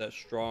Dursleys is that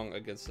strong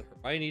against the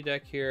Hermione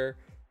deck here.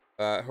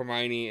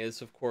 Hermione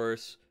is, of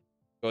course,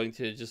 going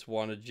to just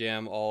want to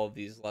jam all of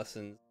these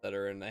lessons that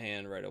are in the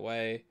hand right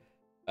away.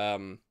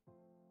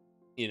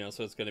 You know,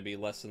 so it's going to be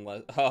less and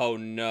less. Oh,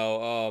 no.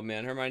 Oh,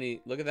 man. Hermione,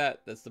 look at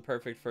that. That's the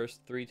perfect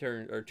first 2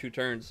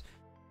 turns,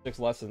 6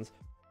 lessons.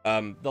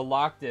 The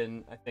locked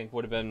in, I think,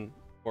 would have been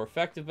more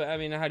effective, but I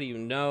mean, how do you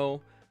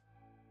know?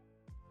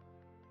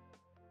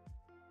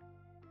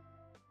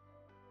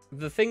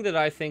 The thing that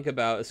I think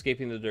about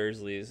Escaping the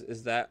Dursleys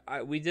is that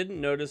we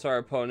didn't notice our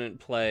opponent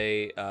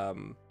play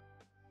outs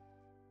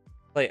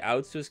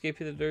to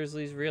Escaping the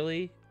Dursleys,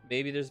 really.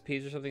 Maybe there's a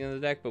piece or something in the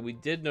deck, but we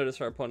did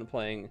notice our opponent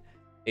playing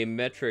a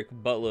metric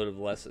buttload of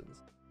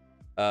lessons.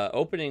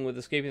 Opening with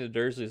Escaping the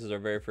Dursleys as our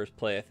very first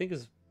play, I think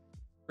is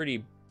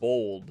pretty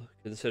bold,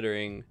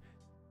 considering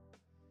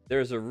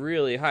there's a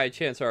really high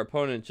chance our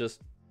opponent just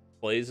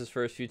plays his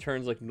first few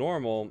turns like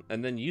normal,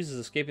 and then uses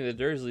Escaping the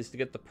Dursleys to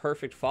get the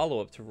perfect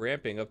follow-up to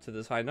ramping up to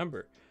this high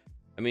number.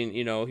 I mean,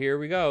 you know, here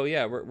we go.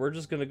 Yeah, we're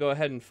just gonna go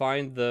ahead and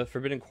find the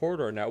Forbidden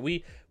Corridor now.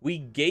 We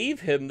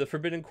gave him the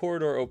Forbidden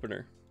Corridor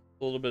opener.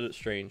 A little bit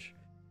strange.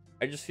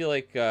 I just feel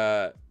like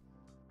I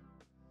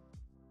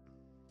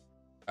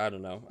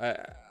don't know.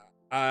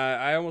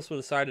 I almost would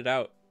have sided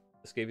out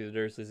Escaping the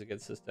Dursleys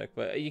against this deck,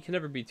 but you can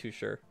never be too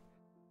sure.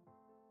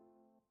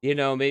 You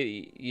know,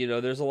 maybe, you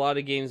know, there's a lot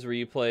of games where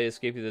you play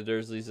Escaping the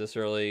Dursleys this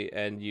early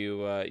and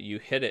you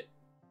hit it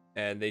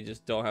and they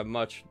just don't have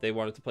much. They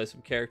wanted to play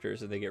some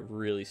characters and they get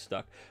really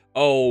stuck.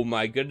 Oh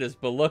my goodness,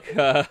 but look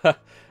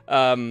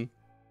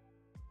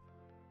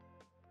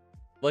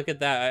look at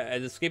that.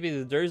 At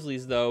Escaping the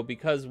Dursleys though,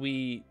 because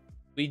we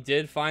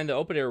did find the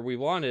opener we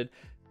wanted.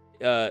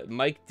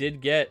 Mike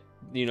did get,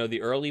 you know,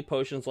 the early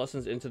potions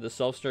lessons into the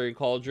self-stirring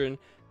cauldron.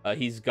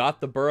 He's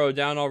got the Burrow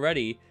down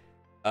already.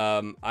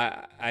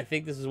 I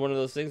think this is one of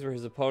those things where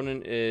his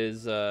opponent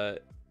is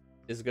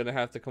gonna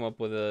have to come up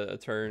with a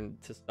turn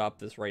to stop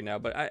this right now.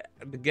 But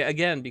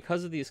again,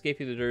 because of the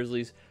Escaping the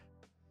Dursleys,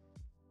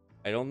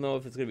 I don't know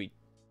if it's gonna be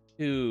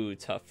too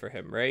tough for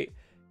him, right?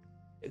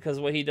 Because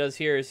what he does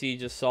here is he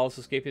just solves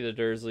Escaping the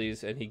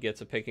Dursleys and he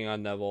gets a picking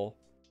on Neville,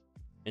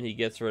 and he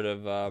gets rid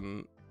of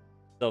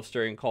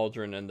self-stirring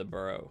cauldron and the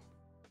Burrow.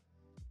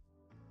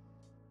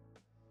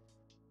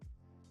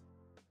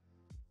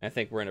 I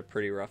think we're in a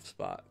pretty rough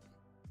spot.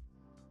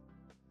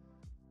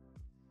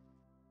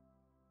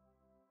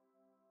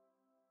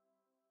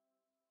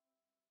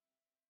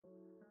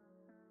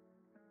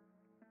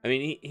 I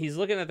mean, he's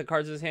looking at the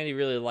cards in his hand. He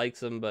really likes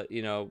them, but,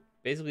 you know,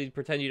 basically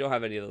pretend you don't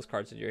have any of those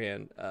cards in your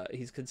hand.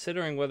 He's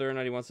considering whether or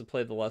not he wants to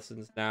play the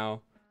lessons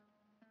now.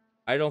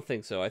 I don't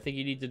think so. I think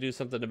you need to do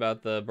something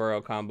about the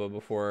Burrow combo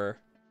before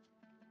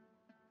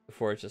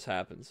it just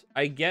happens.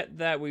 I get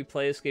that we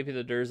play Escaping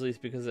the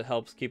Dursleys because it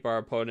helps keep our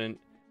opponent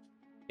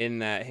in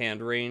that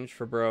hand range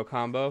for Burrow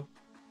combo.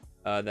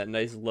 That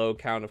nice low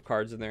count of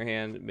cards in their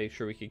hand. Make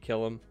sure we can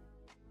kill them.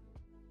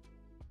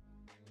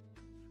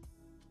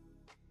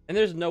 And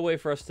there's no way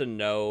for us to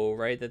know,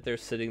 right, that they're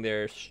sitting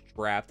there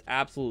strapped,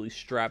 absolutely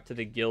strapped to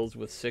the gills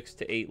with 6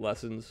 to 8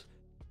 lessons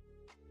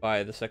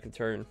by the second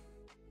turn.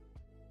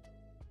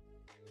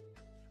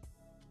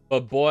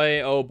 But boy,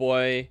 oh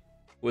boy,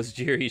 was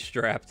Jiri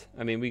strapped.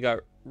 I mean, we got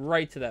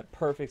right to that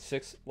perfect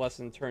 6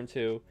 lesson turn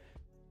 2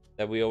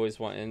 that we always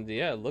want. And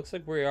yeah, it looks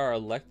like we are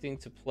electing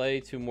to play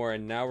 2 more,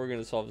 and now we're going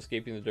to solve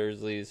Escaping the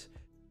Dursleys.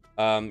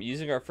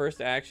 Using our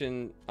first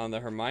action on the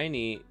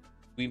Hermione,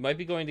 we might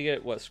be going to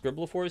get, what,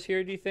 Scribblefors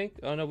here, do you think?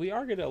 Oh, no, we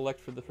are going to elect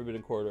for the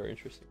Forbidden Corridor.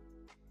 Interesting.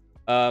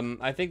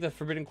 I think the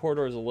Forbidden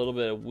Corridor is a little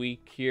bit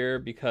weak here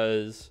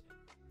because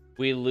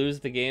we lose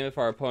the game if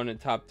our opponent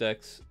top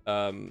decks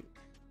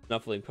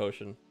Snuffling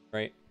Potion,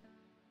 right?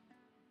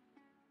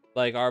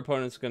 Like, our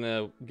opponent's going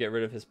to get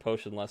rid of his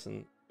Potion lesson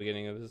at the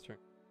beginning of his turn.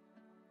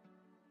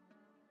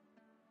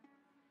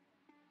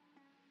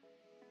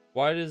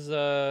 Why does,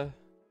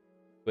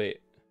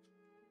 wait.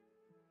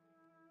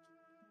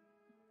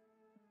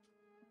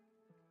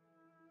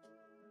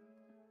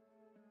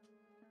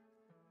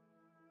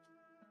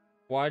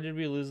 Why did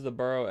we lose the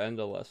Burrow and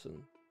a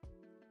lesson?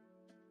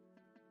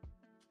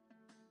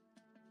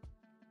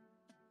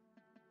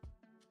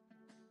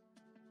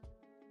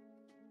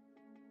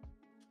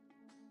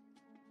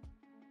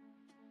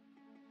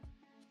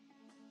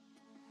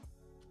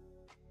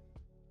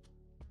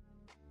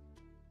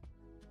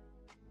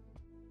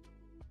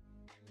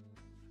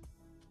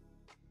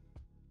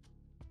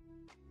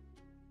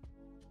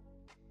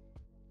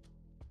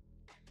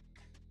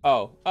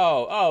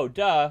 Oh,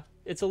 duh.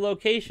 It's a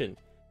location.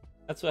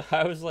 That's what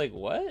I was like,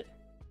 what?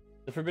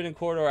 The Forbidden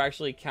Corridor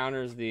actually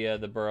counters the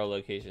Burrow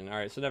location. All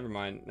right, so never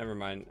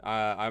mind.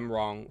 I'm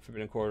wrong.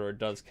 Forbidden Corridor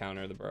does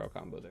counter the Burrow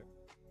combo there.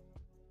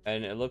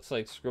 And it looks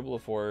like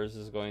Scribblefors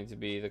is going to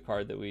be the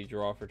card that we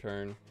draw for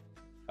turn.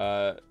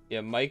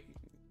 Yeah, Mike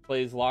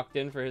plays Locked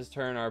In for his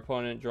turn. Our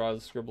opponent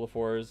draws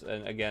Scribblefors,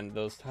 and again,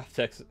 those top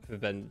decks have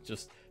been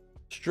just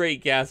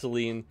straight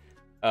gasoline.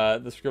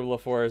 The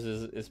Scribblefors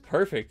is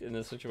perfect in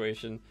this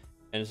situation,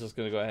 and it's just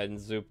going to go ahead and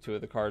zoop 2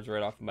 of the cards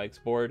right off Mike's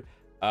board.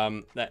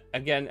 That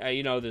again,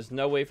 you know, there's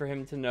no way for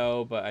him to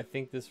know, but I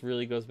think this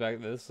really goes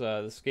back to this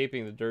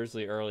Escaping the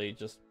Dursley early.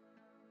 Just,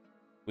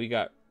 we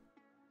got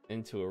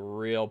into a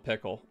real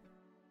pickle.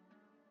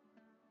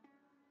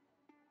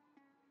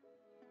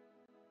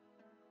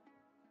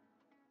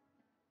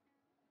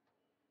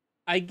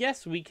 I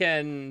guess we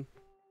can't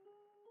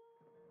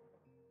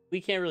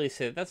really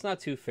say that. That's not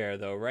too fair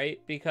though, right?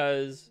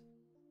 Because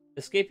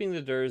Escaping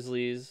the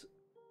Dursleys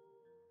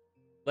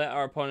let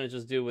our opponent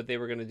just do what they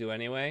were going to do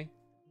anyway.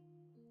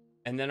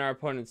 And then our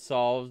opponent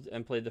solved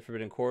and played the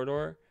Forbidden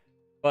Corridor.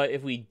 But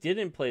if we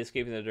didn't play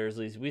Escaping the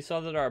Dursleys, we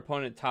saw that our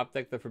opponent top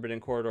decked the Forbidden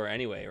Corridor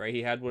anyway, right?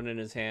 He had one in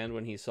his hand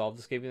when he solved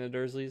Escaping the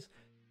Dursleys.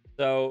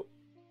 So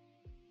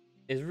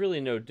it's really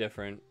no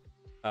different.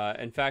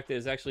 In fact,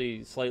 it's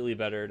actually slightly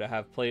better to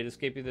have played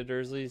Escaping the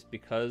Dursleys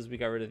because we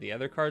got rid of the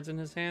other cards in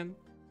his hand.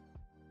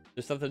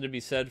 There's something to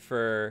be said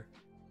for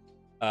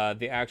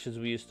the actions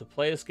we used to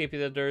play Escaping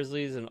the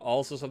Dursleys, and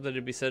also something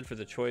to be said for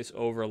the choice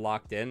over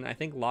Locked In. I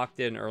think Locked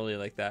In early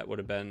like that would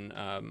have been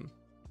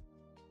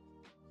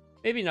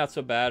maybe not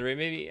so bad, right?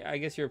 Maybe, I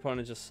guess your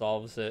opponent just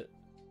solves it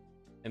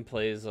and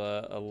plays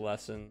a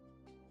lesson,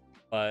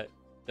 but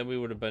then we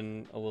would have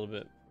been a little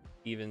bit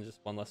even, just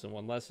one lesson,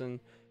 one lesson.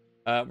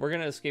 We're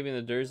going to Escaping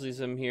the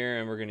Dursleysm here,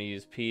 and we're going to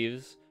use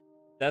Peeves.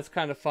 That's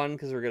kind of fun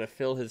because we're going to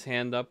fill his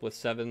hand up with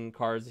 7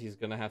 cards he's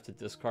going to have to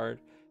discard.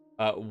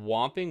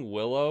 Whomping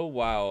Willow,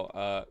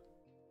 wow.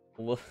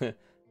 Whomping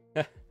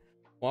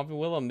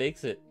Willow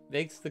makes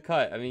the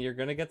cut. I mean, you're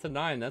going to get to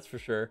 9, that's for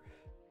sure.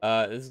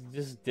 This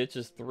just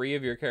ditches 3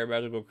 of your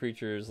Magical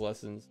Creatures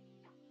lessons,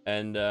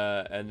 and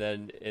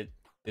then it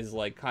is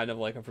like kind of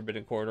like a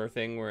Forbidden Corridor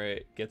thing where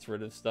it gets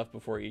rid of stuff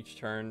before each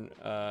turn.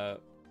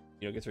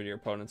 You know, gets rid of your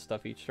opponent's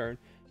stuff each turn.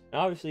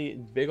 And obviously,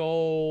 big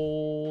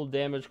old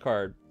damage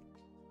card,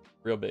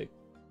 real big.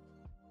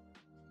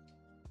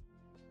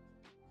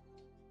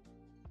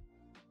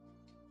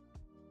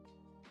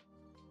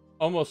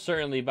 Almost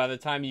certainly, by the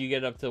time you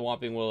get up to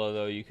Whomping Willow,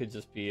 though, you could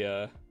just be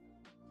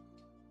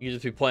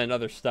playing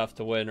other stuff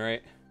to win,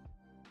 right?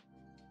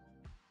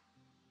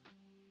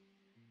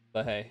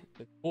 But hey,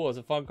 it's cool. It's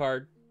a fun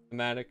card,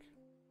 thematic.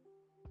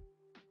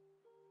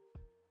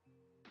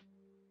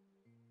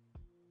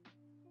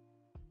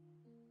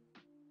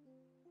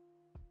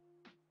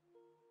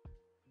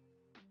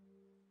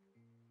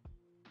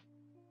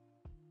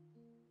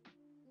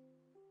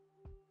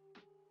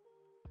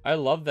 I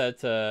love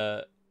that,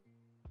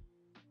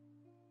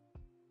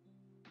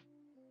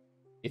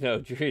 you know,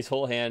 Jiri's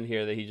whole hand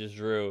here that he just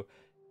drew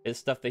is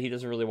stuff that he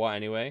doesn't really want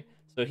anyway.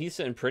 So he's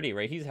sitting pretty,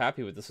 right? He's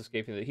happy with this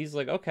escaping. That he's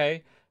like,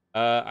 okay,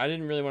 I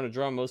didn't really want to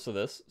draw most of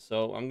this,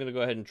 so I'm gonna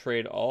go ahead and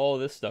trade all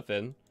this stuff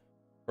in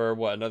for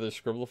what, another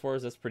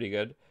Scribblefors? That's pretty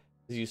good.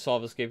 Because you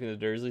solve Escaping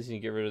the Dursleys and you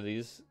get rid of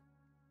these,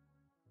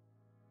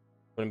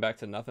 put him back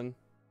to nothing.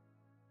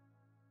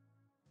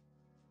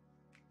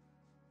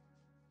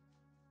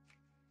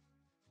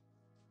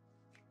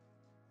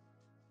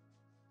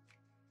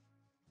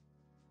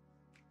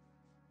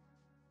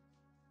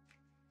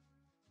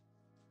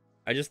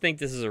 I just think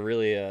this is a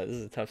really this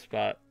is a tough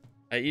spot.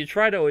 You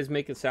try to always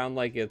make it sound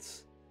like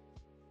it's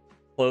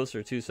close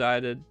or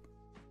two-sided.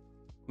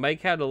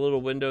 Mike had a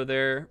little window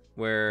there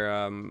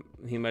where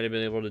he might have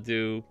been able to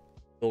do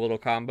the little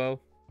combo.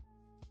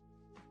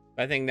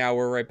 I think now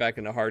we're right back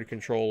into hard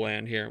control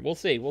land here. We'll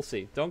see. We'll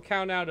see. Don't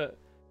count out a,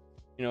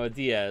 you know, a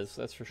Diaz.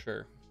 That's for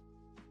sure.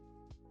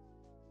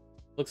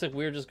 Looks like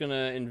we're just going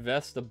to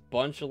invest a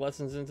bunch of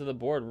lessons into the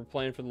board. We're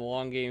playing for the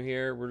long game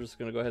here. We're just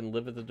going to go ahead and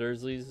live at the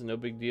Dursleys. No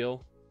big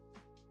deal.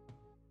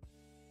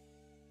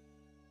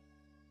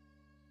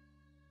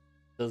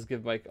 Does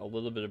give Mike a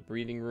little bit of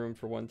breathing room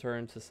for one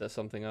turn to set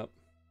something up.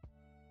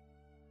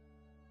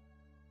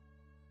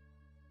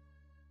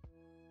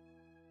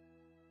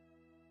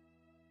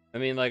 I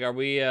mean, like, are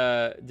we,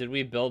 did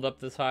we build up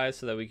this high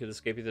so that we could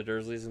escape the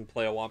Dursleys and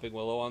play a Whomping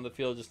Willow on the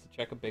field just to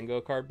check a bingo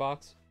card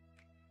box?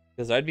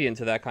 Because I'd be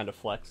into that kind of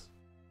flex.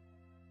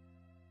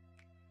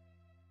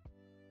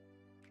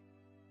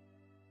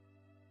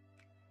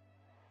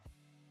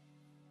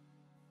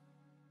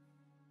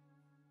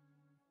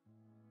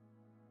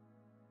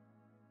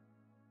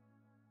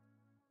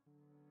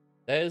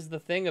 That is the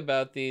thing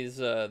about these,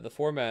 the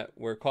format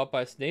where Caught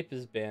by Snape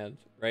is banned,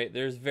 right?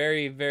 There's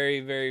very,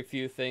 very, very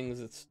few things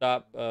that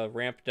stop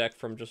ramp deck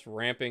from just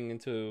ramping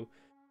into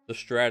the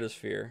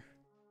stratosphere.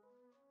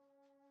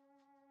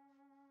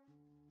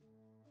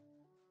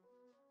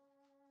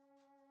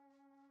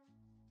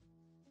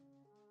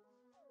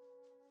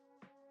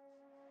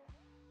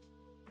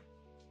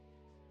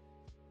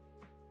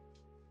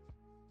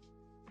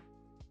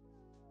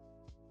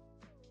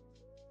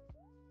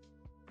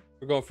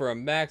 We're going for a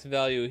max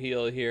value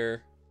heal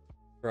here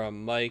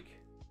from Mike.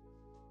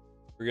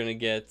 We're going to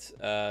get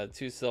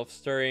 2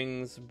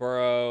 self-stirrings,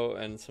 Burrow,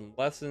 and some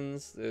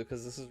lessons,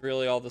 because this is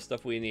really all the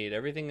stuff we need.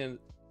 Everything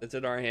that's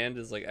in our hand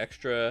is like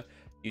extra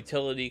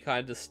utility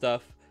kind of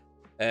stuff,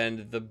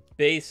 and the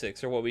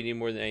basics are what we need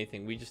more than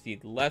anything. We just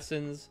need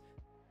lessons,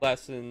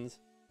 lessons,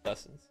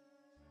 lessons.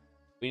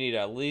 We need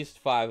at least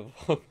 5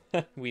 of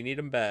them. We need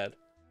them bad.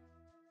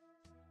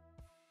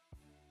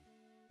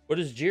 What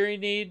does Jiri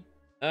need?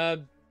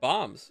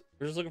 Bombs.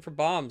 We're just looking for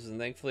bombs, and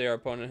thankfully our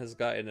opponent has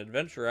got an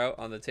adventure out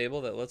on the table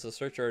that lets us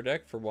search our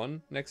deck for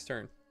 1 next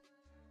turn.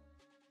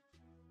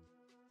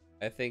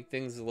 I think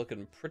things are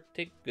looking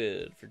pretty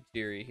good for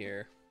Jiri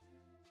here.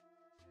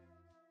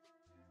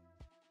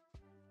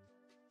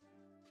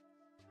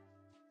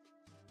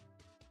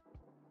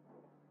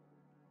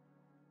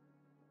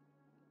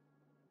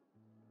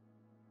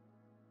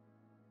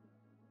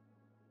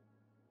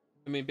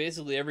 I mean,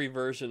 basically every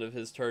version of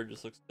his turn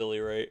just looks silly,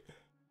 right?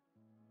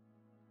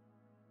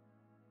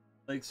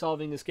 Like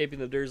solving Escaping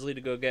the Dursley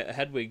to go get a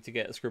Hedwig to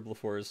get a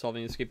Scribblefors,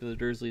 solving Escaping the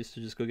Dursleys to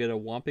just go get a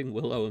Whomping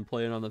Willow and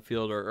play it on the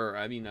field, or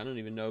I mean, I don't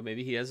even know,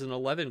 maybe he has an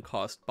 11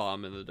 cost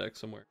bomb in the deck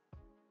somewhere.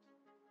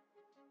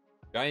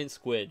 Giant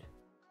Squid.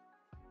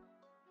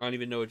 I don't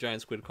even know what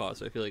Giant Squid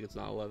costs, I feel like it's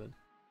not 11.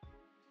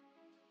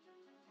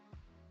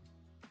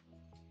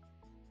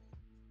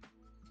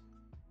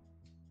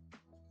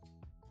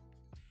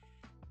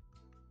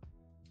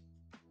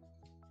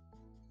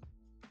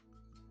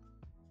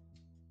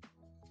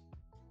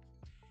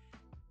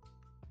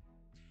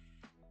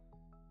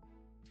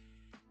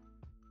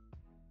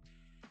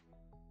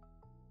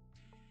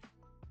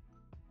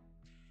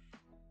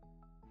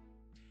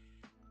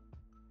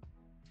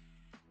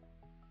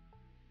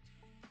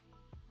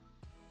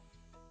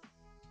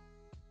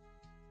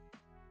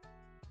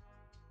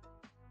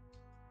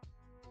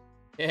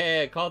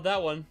 Yeah, called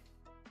that one.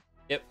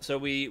 Yep, so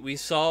we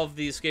solve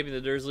the escaping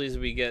the Dursleys.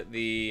 We get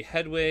the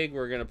Hedwig.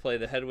 We're gonna play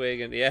the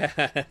Hedwig, and yeah,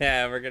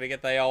 yeah, we're gonna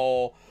get the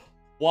old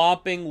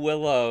Whomping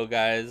Willow,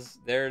 guys.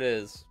 There it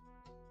is.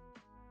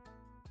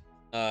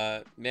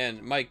 Man,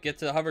 Mike, get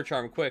to the Hover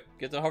Charm quick.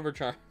 Get to Hover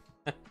Charm.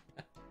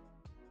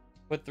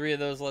 Put 3 of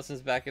those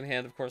lessons back in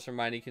hand. Of course,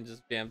 Hermione can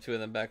just jam 2 of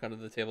them back onto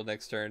the table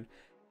next turn.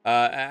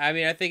 I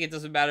mean, I think it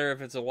doesn't matter if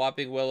it's a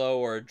Whopping Willow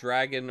or a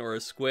dragon or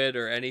a squid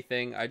or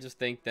anything. I just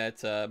think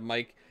that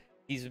Mike,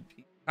 he's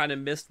kind of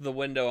missed the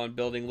window on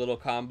building little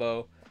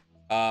combo.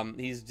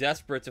 He's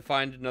desperate to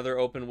find another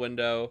open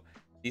window.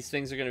 These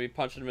things are going to be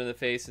punching him in the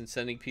face and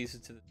sending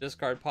pieces to the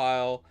discard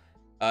pile.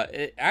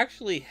 It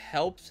actually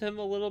helps him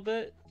a little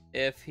bit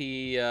if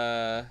he's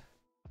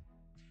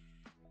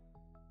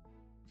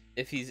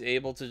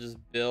able to just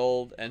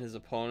build and his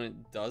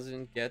opponent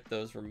doesn't get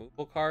those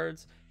removal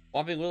cards.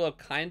 Whomping Willow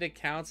kind of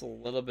counts a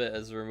little bit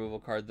as a removal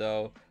card,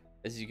 though,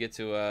 as you get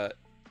to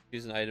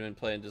choose an item and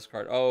play and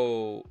discard.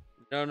 Oh,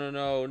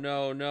 no,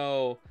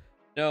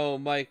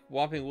 Mike.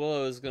 Whomping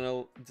Willow is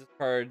gonna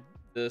discard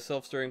the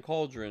Self-Stirring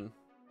Cauldron.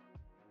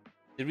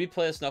 Did we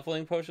play a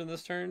Snuffling Potion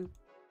this turn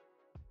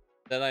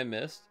that I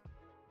missed?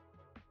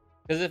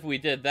 Because if we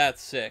did,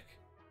 that's sick.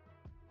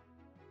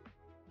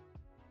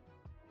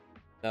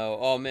 No,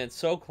 oh man,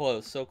 so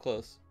close, so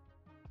close.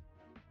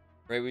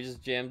 Right, we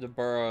just jammed a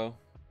Burrow.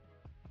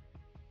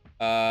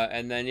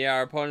 And then, yeah,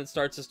 our opponent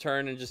starts his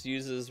turn and just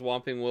uses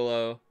Whomping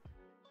Willow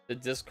to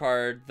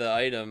discard the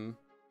item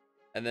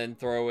and then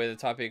throw away the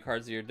top 8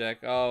 cards of your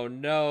deck. Oh,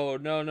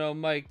 no,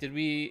 Mike. Did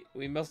we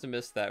must have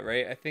missed that,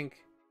 right? I think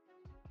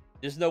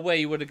there's no way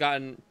you would have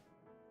gotten...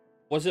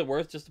 Was it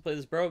worth just to play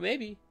this Burrow?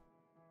 Maybe.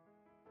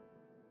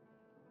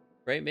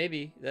 Right,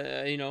 maybe.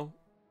 You know,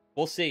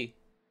 we'll see.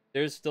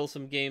 There's still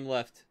some game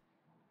left.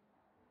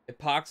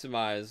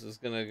 Epoximize is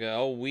going to go...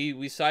 Oh, we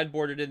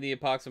sideboarded in the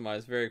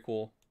Epoximize. Very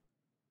cool.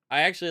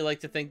 I actually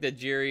like to think that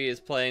Jiri is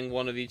playing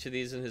one of each of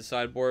these in his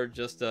sideboard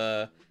just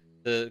to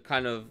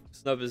kind of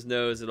snub his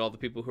nose at all the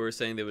people who are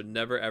saying they would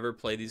never ever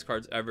play these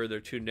cards ever.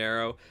 They're too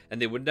narrow,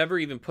 and they would never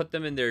even put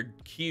them in their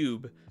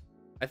cube.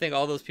 I think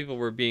all those people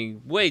were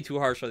being way too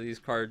harsh on these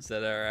cards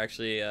that are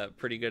actually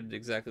pretty good at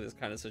exactly this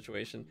kind of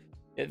situation.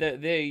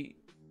 They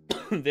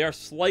are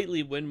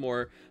slightly win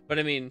more, but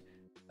I mean,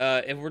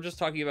 if we're just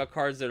talking about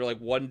cards that are like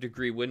 1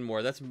 degree win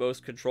more, that's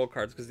most control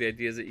cards, because the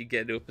idea is that you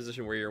get into a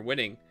position where you're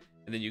winning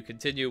and then you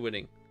continue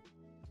winning.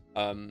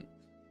 So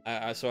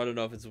I don't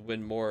know if it's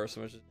win more or so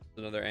much as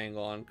another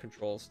angle on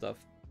control stuff.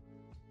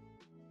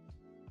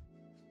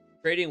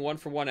 Trading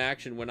 1-for-1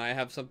 action when I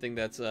have something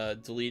that's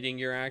deleting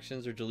your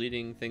actions or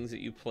deleting things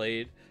that you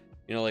played,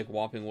 you know, like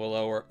Whomping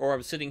Willow, or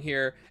I'm sitting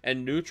here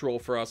and neutral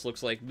for us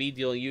looks like me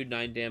dealing you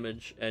 9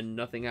 damage and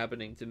nothing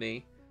happening to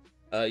me.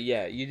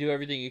 Yeah, you do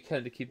everything you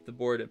can to keep the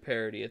board at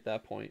parity at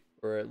that point,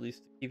 or at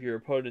least keep your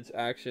opponent's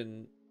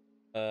action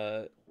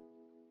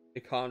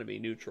economy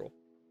neutral.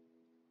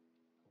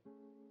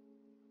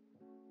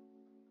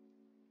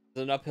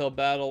 It's an uphill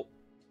battle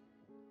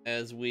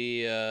as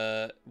we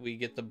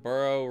get the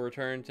Burrow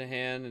returned to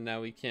hand, and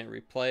now we can't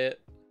replay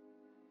it.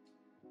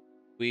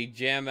 We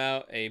jam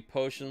out a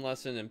potion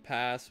lesson and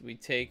pass. We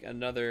take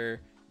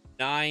another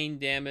 9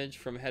 damage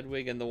from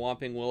Hedwig and the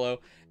Whomping Willow,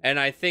 and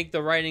I think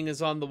the writing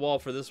is on the wall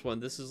for this one.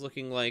 This is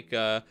looking like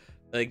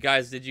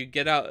guys, did you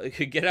get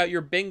out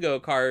your bingo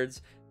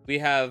cards? We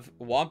have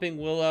Whomping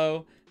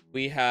Willow.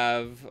 We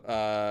have,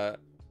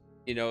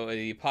 you know,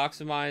 the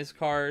Epoximize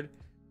card.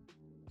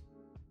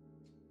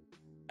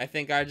 I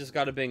think I just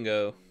got a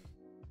bingo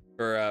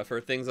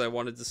for things I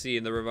wanted to see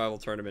in the Revival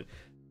Tournament.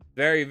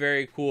 Very,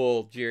 very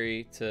cool,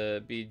 Jiri,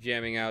 to be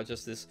jamming out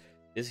just this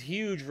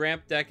huge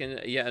ramp deck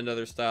and yet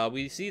another style.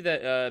 We see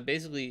that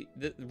basically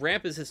the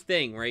ramp is his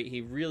thing, right?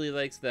 He really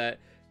likes that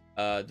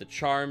the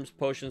Charms,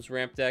 Potions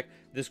ramp deck.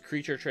 This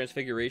Creature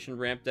Transfiguration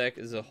ramp deck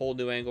is a whole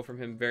new angle from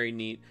him. Very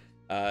neat.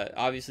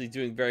 Obviously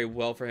doing very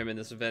well for him in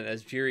this event,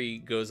 as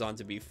Jiri goes on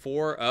to be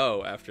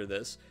 4-0 after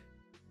this,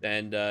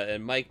 and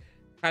Mike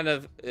kind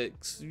of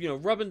you know,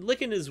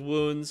 licking his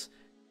wounds,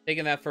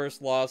 taking that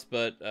first loss,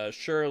 but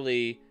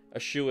surely a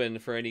shoo-in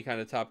for any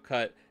kind of top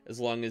cut as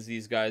long as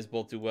these guys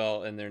both do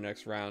well in their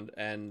next round.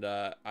 And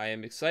I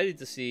am excited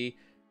to see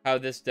how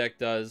this deck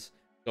does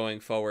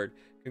going forward.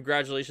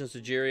 Congratulations to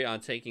Jiri on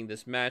taking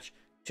this match.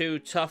 2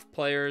 tough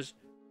players,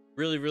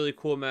 really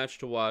cool match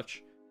to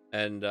watch.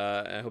 And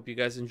I hope you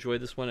guys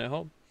enjoyed this one at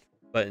home.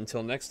 But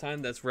until next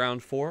time, that's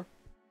round 4.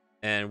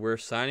 And we're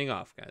signing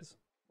off, guys.